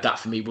 That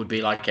for me would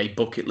be like a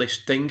bucket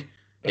list thing.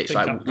 I think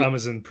like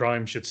Amazon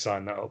Prime should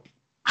sign that up.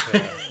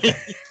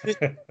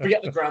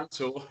 Forget the Grand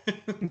Tour.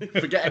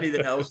 Forget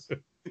anything else.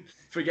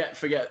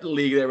 forget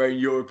League of Their Own,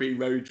 European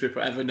road trip,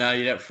 whatever. No,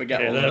 you don't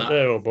forget all of that.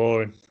 They're all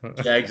boring.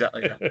 Yeah,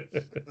 exactly.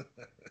 Yeah.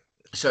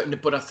 So,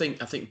 but I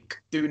think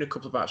doing a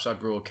couple of outside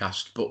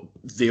broadcasts, but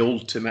the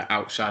ultimate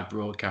outside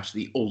broadcast,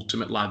 the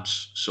ultimate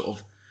lads sort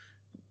of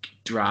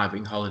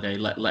driving holiday.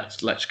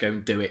 Let's go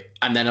and do it,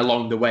 and then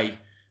along the way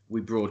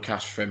we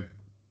broadcast from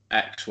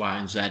X, Y,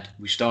 and Z.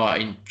 We start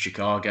in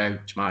Chicago,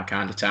 it's my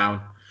kind of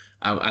town,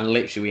 and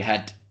literally we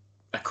head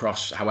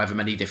across however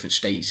many different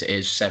states it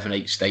is, 7,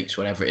 8 states,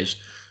 whatever it is,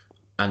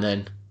 and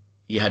then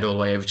you head all the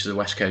way over to the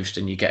West Coast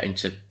and you get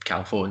into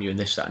California and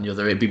this, that, and the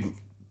other. It'd be,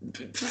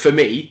 for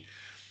me,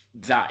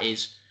 that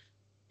is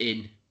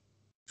in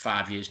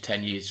 5 years,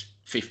 10 years,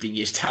 15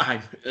 years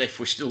time, if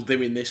we're still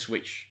doing this,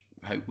 which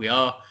I hope we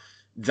are,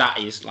 that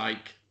is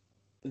like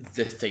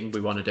the thing we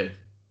want to do.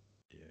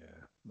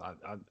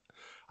 Yeah,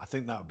 I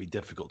think that would be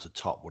difficult to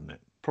top, wouldn't it?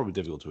 Probably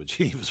difficult to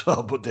achieve as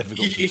well, but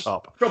difficult to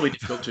top. Probably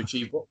difficult to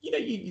achieve, but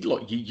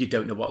you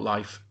don't know what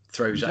life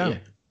throws at you.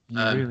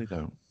 You really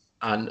don't.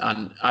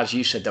 And as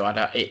you said, though,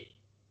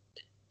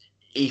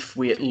 if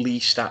we at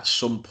least at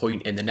some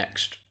point in the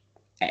next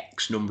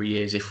X number of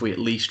years, if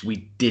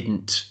we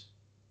didn't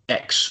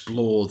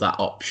explore that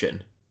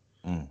option,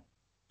 do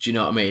you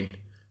know what I mean?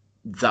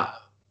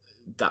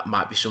 That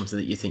might be something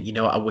that you think, you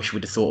know what, I wish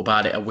we'd have thought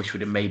about it. I wish we'd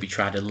have maybe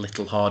tried a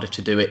little harder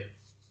to do it.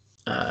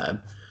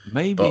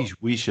 Maybe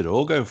we should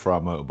all go for our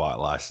motorbike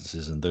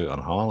licenses and do it on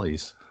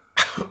Harleys.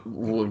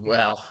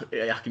 Well,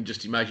 I can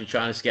just imagine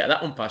trying to get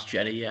that one past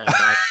Jenny. Yeah,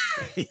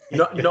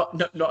 not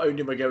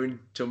only am I going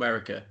to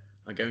America,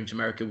 I'm going to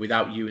America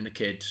without you and the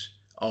kids.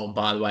 Oh, and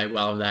by the way,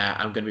 while I'm there,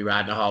 I'm going to be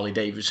riding a Harley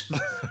Davidson.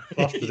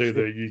 We'll have to do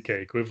the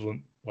UK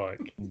equivalent,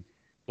 like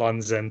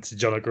Land's End to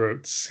John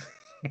O'Groats.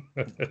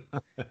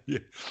 Yeah.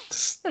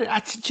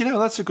 You know,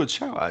 that's a good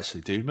shout,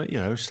 actually, dude. But, you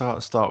know, start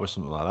with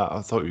something like that.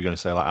 I thought you were going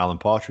to say like Alan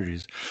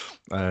Partridge's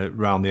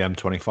round the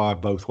M25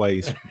 both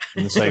ways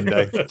in the same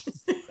day.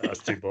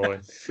 That's too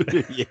boring.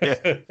 Yeah.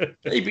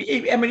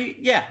 I mean,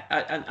 yeah,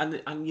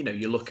 and you know,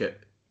 you look at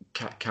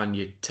can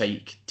you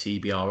take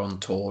TBR on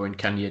tour, and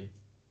can you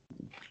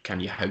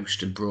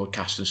host and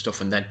broadcast and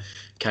stuff, and then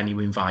can you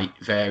invite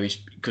various,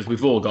 because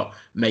we've all got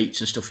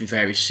mates and stuff in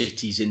various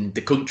cities in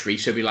the country,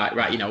 so be like,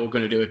 right, you know, we're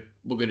going to do a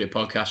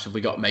podcast. Have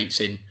we got mates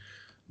in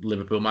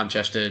Liverpool,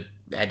 Manchester,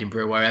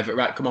 Edinburgh, wherever?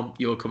 Right, come on,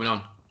 you're coming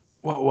on.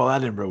 Well,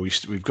 Edinburgh,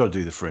 we've got to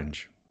do the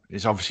Fringe.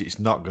 It's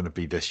not going to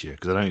be this year,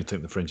 because I don't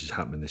think the Fringe is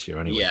happening this year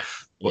anyway. Yeah.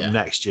 But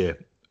next year,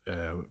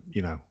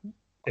 you know,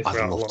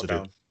 I'd love to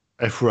do it.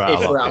 If we're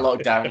out of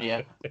lockdown,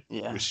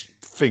 yeah. Which,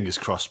 fingers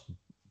crossed,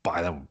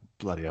 by then,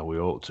 bloody hell, we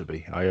ought to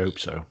be. I hope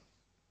so.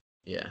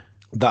 Yeah.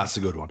 That's a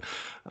good one.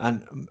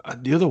 And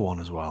the other one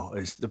as well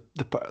is the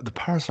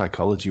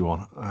parapsychology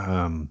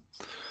one.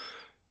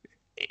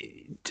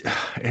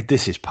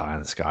 This is pie in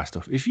the sky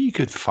stuff. If you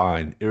could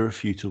find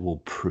irrefutable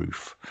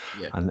proof,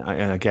 and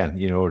again,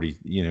 already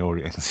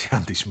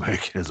Andy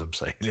smoking as I'm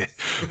saying it,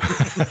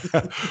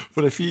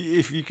 but if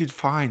you could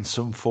find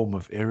some form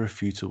of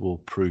irrefutable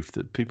proof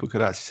that people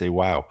could actually say,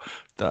 wow,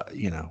 that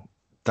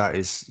that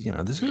is,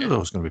 there's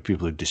always going to be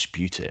people who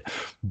dispute it,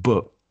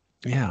 but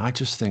yeah, I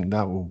just think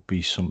that will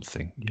be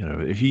something.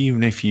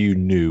 Even if you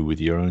knew with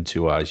your own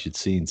two eyes, you'd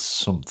seen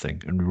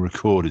something and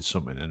recorded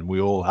something, and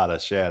we all had a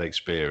shared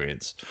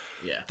experience.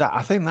 Yeah,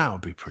 I think that would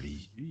be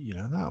pretty.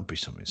 That would be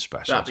something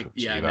special. As an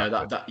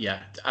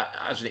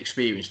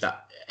experience,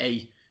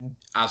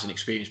 as an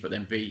experience, but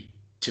then B,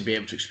 to be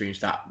able to experience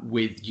that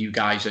with you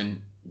guys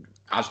and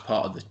as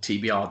part of the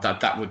TBR,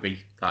 that would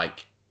be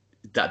like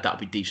that'd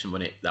be decent,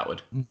 wouldn't it? That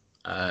would.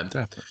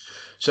 Definitely.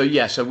 So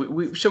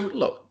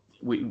look.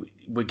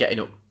 We're getting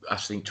up, I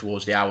think,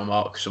 towards the hour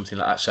mark, something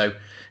like that. So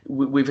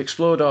we've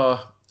explored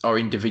our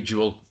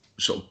individual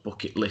sort of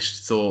bucket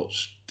list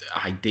thoughts,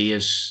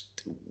 ideas.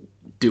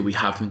 Do we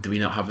have them? Do we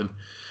not have them?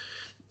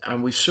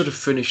 And we've sort of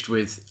finished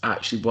with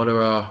actually what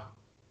are our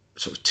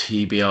sort of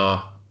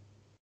TBR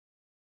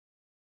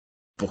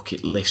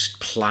bucket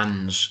list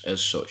plans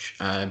as such.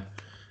 And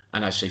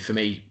I say for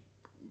me,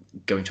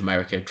 going to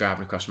America,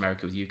 driving across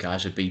America with you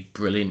guys would be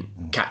brilliant.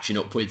 Catching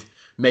up with.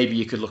 Maybe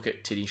you could look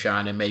at Tiddy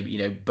Shiner, maybe,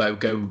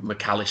 Bogo,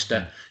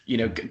 McAllister,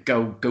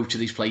 go to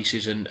these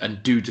places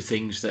and do the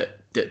things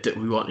that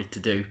we wanted to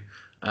do.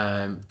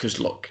 Because,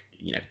 look,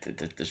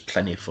 there's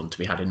plenty of fun to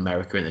be had in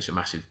America, and there's a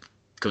massive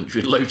country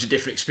with loads of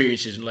different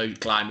experiences and loads of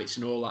climates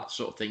and all that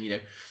sort of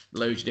thing,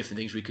 loads of different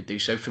things we could do.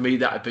 So for me,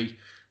 that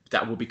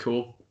would be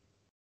cool.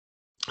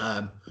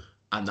 And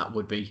that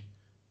would be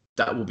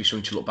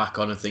something to look back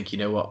on and think, you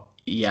know what,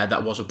 yeah,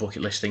 that was a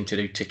bucket list thing to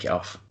do, tick it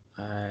off.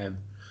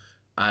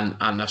 And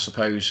I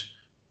suppose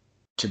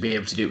to be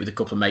able to do it with a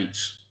couple of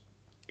mates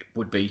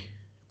would be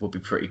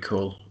pretty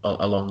cool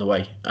along the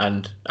way.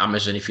 And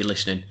Amazon, if you're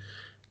listening,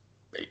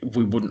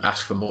 we wouldn't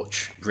ask for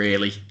much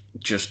really,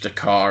 just a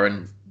car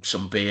and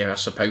some beer. I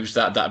suppose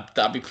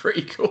that'd be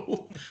pretty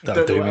cool.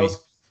 That'd do me.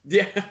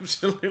 Yeah,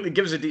 absolutely.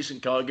 Give us a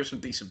decent car, give us some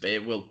decent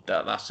beer.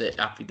 That's it.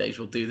 Happy days.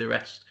 We'll do the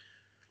rest.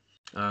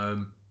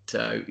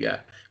 So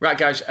yeah, right,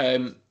 guys.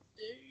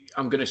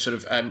 I'm going to sort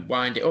of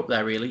wind it up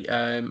there, really.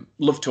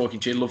 Love talking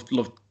to you.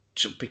 Love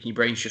sort of picking your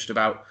brains just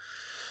about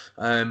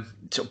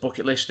sort of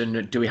bucket list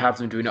and do we have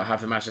them, do we not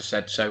have them, as I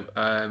said. So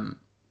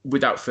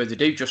without further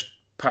ado, just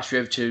pass you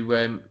over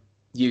to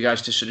you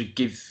guys to sort of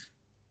give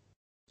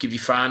your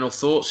final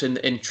thoughts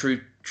in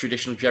true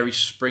traditional Jerry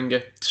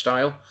Springer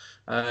style.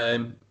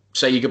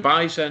 Say your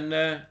goodbyes and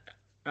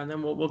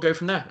then we'll go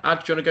from there. Ad,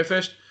 do you want to go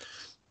first?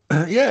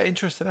 Yeah,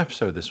 interesting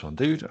episode, this one,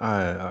 dude.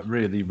 I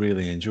really,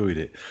 really enjoyed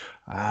it.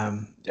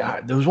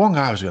 There was one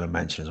guy I was going to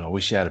mention as well.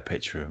 We shared a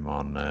picture of him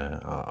on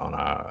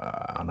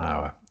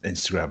our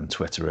Instagram and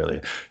Twitter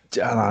earlier.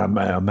 And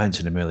I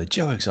mentioned him earlier,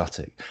 Joe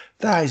Exotic.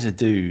 That is a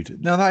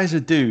dude. No, that is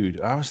a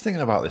dude. I was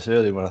thinking about this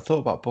earlier when I thought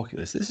about bucket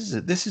list.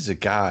 This is a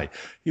guy.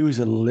 He was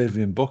a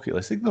living bucket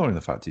list, ignoring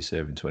the fact he's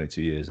serving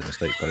 22 years in a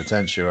state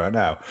penitentiary right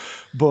now.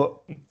 But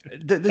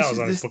that was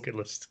on his bucket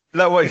list.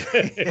 That way,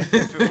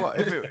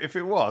 if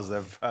it was,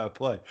 then fair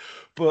play.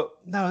 But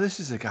no, this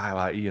is a guy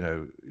like, you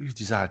know, who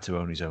decided to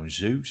own his own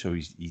zoo, so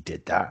he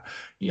did that.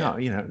 Yeah,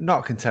 you know,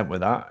 not content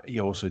with that, he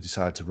also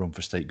decided to run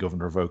for state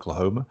governor of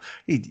Oklahoma.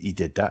 He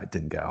did that.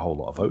 Didn't get a whole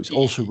lot of votes.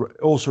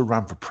 Also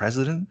ran for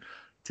president.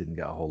 Didn't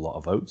get a whole lot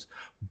of votes.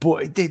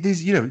 But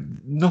there's, you know,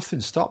 nothing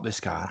stopped this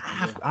guy.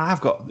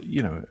 I've got,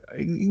 you know,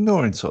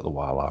 ignoring sort of the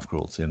wildlife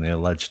cruelty and the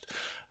alleged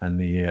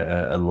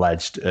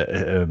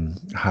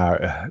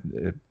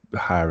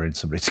hiring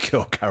somebody to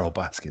kill Carol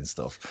Baskin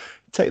stuff.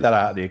 Take that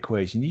out of the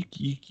equation.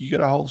 You got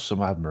to hold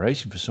some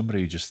admiration for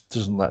somebody who just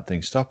doesn't let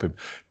things stop him.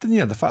 Then, you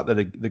know, the fact that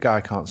the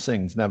guy can't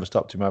sing has never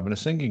stopped him having a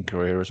singing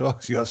career as well.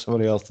 He got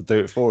somebody else to do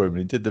it for him, and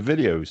he did the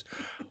videos.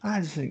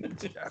 I just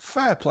think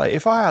fair play.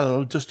 If I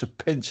had just a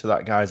pinch of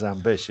that guy's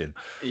ambition,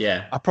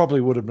 yeah, I probably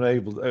would have been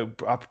able.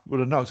 I would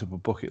have knocked up a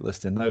bucket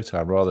list in no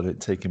time, rather than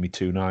it taking me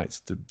 2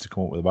 nights to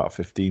come up with about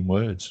 15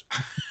 words.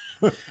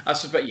 I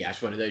suppose, yeah,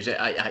 it's one of those.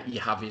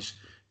 You have his,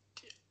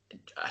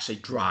 I say,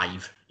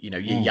 drive. You know,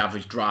 you have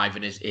his drive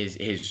and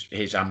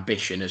his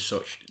ambition as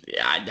such.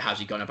 Has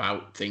he gone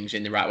about things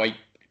in the right way?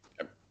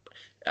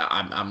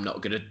 I'm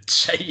not going to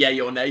say yay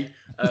or nay,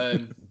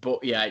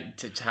 but yeah,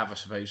 to have, I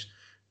suppose,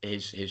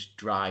 his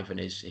drive and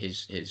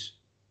his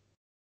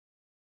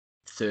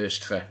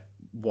thirst for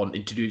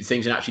wanting to do the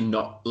things and actually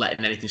not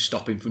letting anything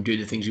stop him from doing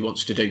the things he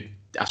wants to do.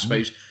 I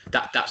suppose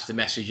that's the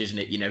message, isn't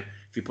it? You know,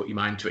 if you put your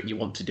mind to it and you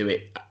want to do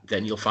it,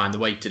 then you'll find the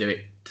way to do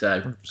it.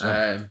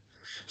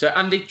 So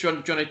Andy, do you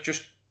want to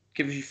just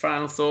give us your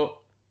final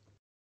thought?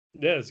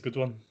 Yeah, it's a good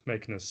one,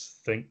 making us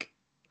think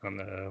on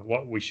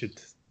what we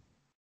should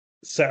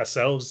set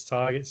ourselves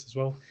targets as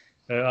well.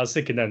 I was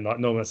thinking then, like,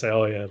 normally I say,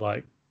 oh yeah,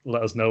 like,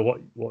 let us know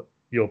what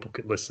your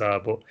bucket lists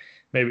are, but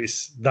maybe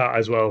it's that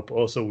as well, but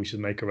also we should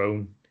make our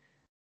own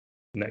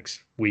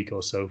next week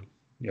or so.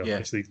 You know,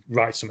 actually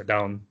write something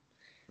down.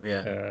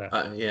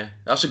 Yeah,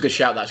 that's a good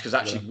shout, that's because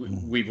actually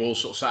we've all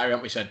sort of sat here,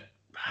 haven't we, said,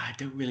 I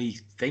don't really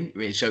think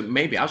really, so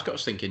maybe I've got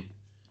us thinking.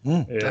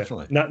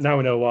 Definitely. Now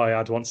we know why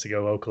I'd want to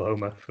go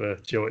Oklahoma for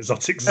Joe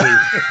Exotic Zoo.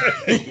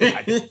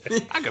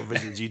 I can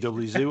visit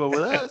GW Zoo over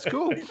there. That's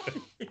cool.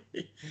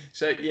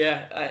 So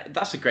yeah,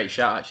 that's a great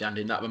shout actually,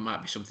 Andy. And that one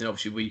might be something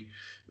obviously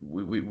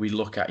we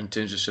look at in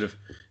terms of sort of,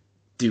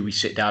 do we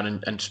sit down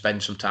and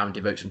spend some time and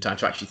devote some time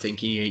to actually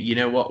thinking, you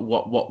know, what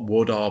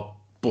would our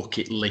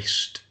bucket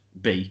list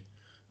be?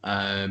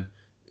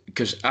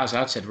 Because as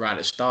I'd said right at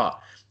the start,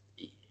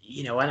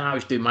 you know, when I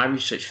was doing my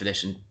research for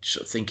this and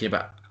sort of thinking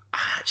about, I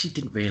actually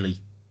didn't really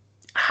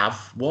have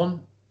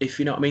one, if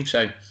you know what I mean.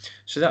 So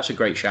that's a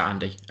great shout,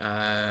 Andy.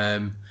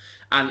 And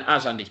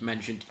as Andy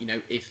mentioned, you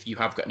know, if you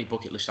have got any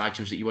bucket list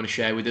items that you want to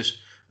share with us,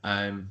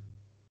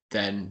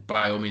 then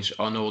by all means,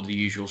 on all the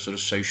usual sort of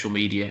social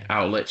media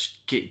outlets,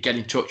 get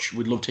in touch.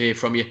 We'd love to hear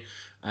from you.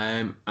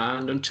 And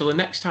until the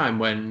next time,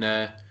 when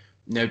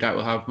no doubt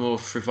we'll have more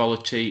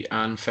frivolity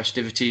and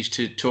festivities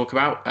to talk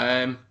about.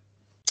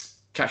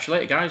 Catch you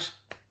later, guys.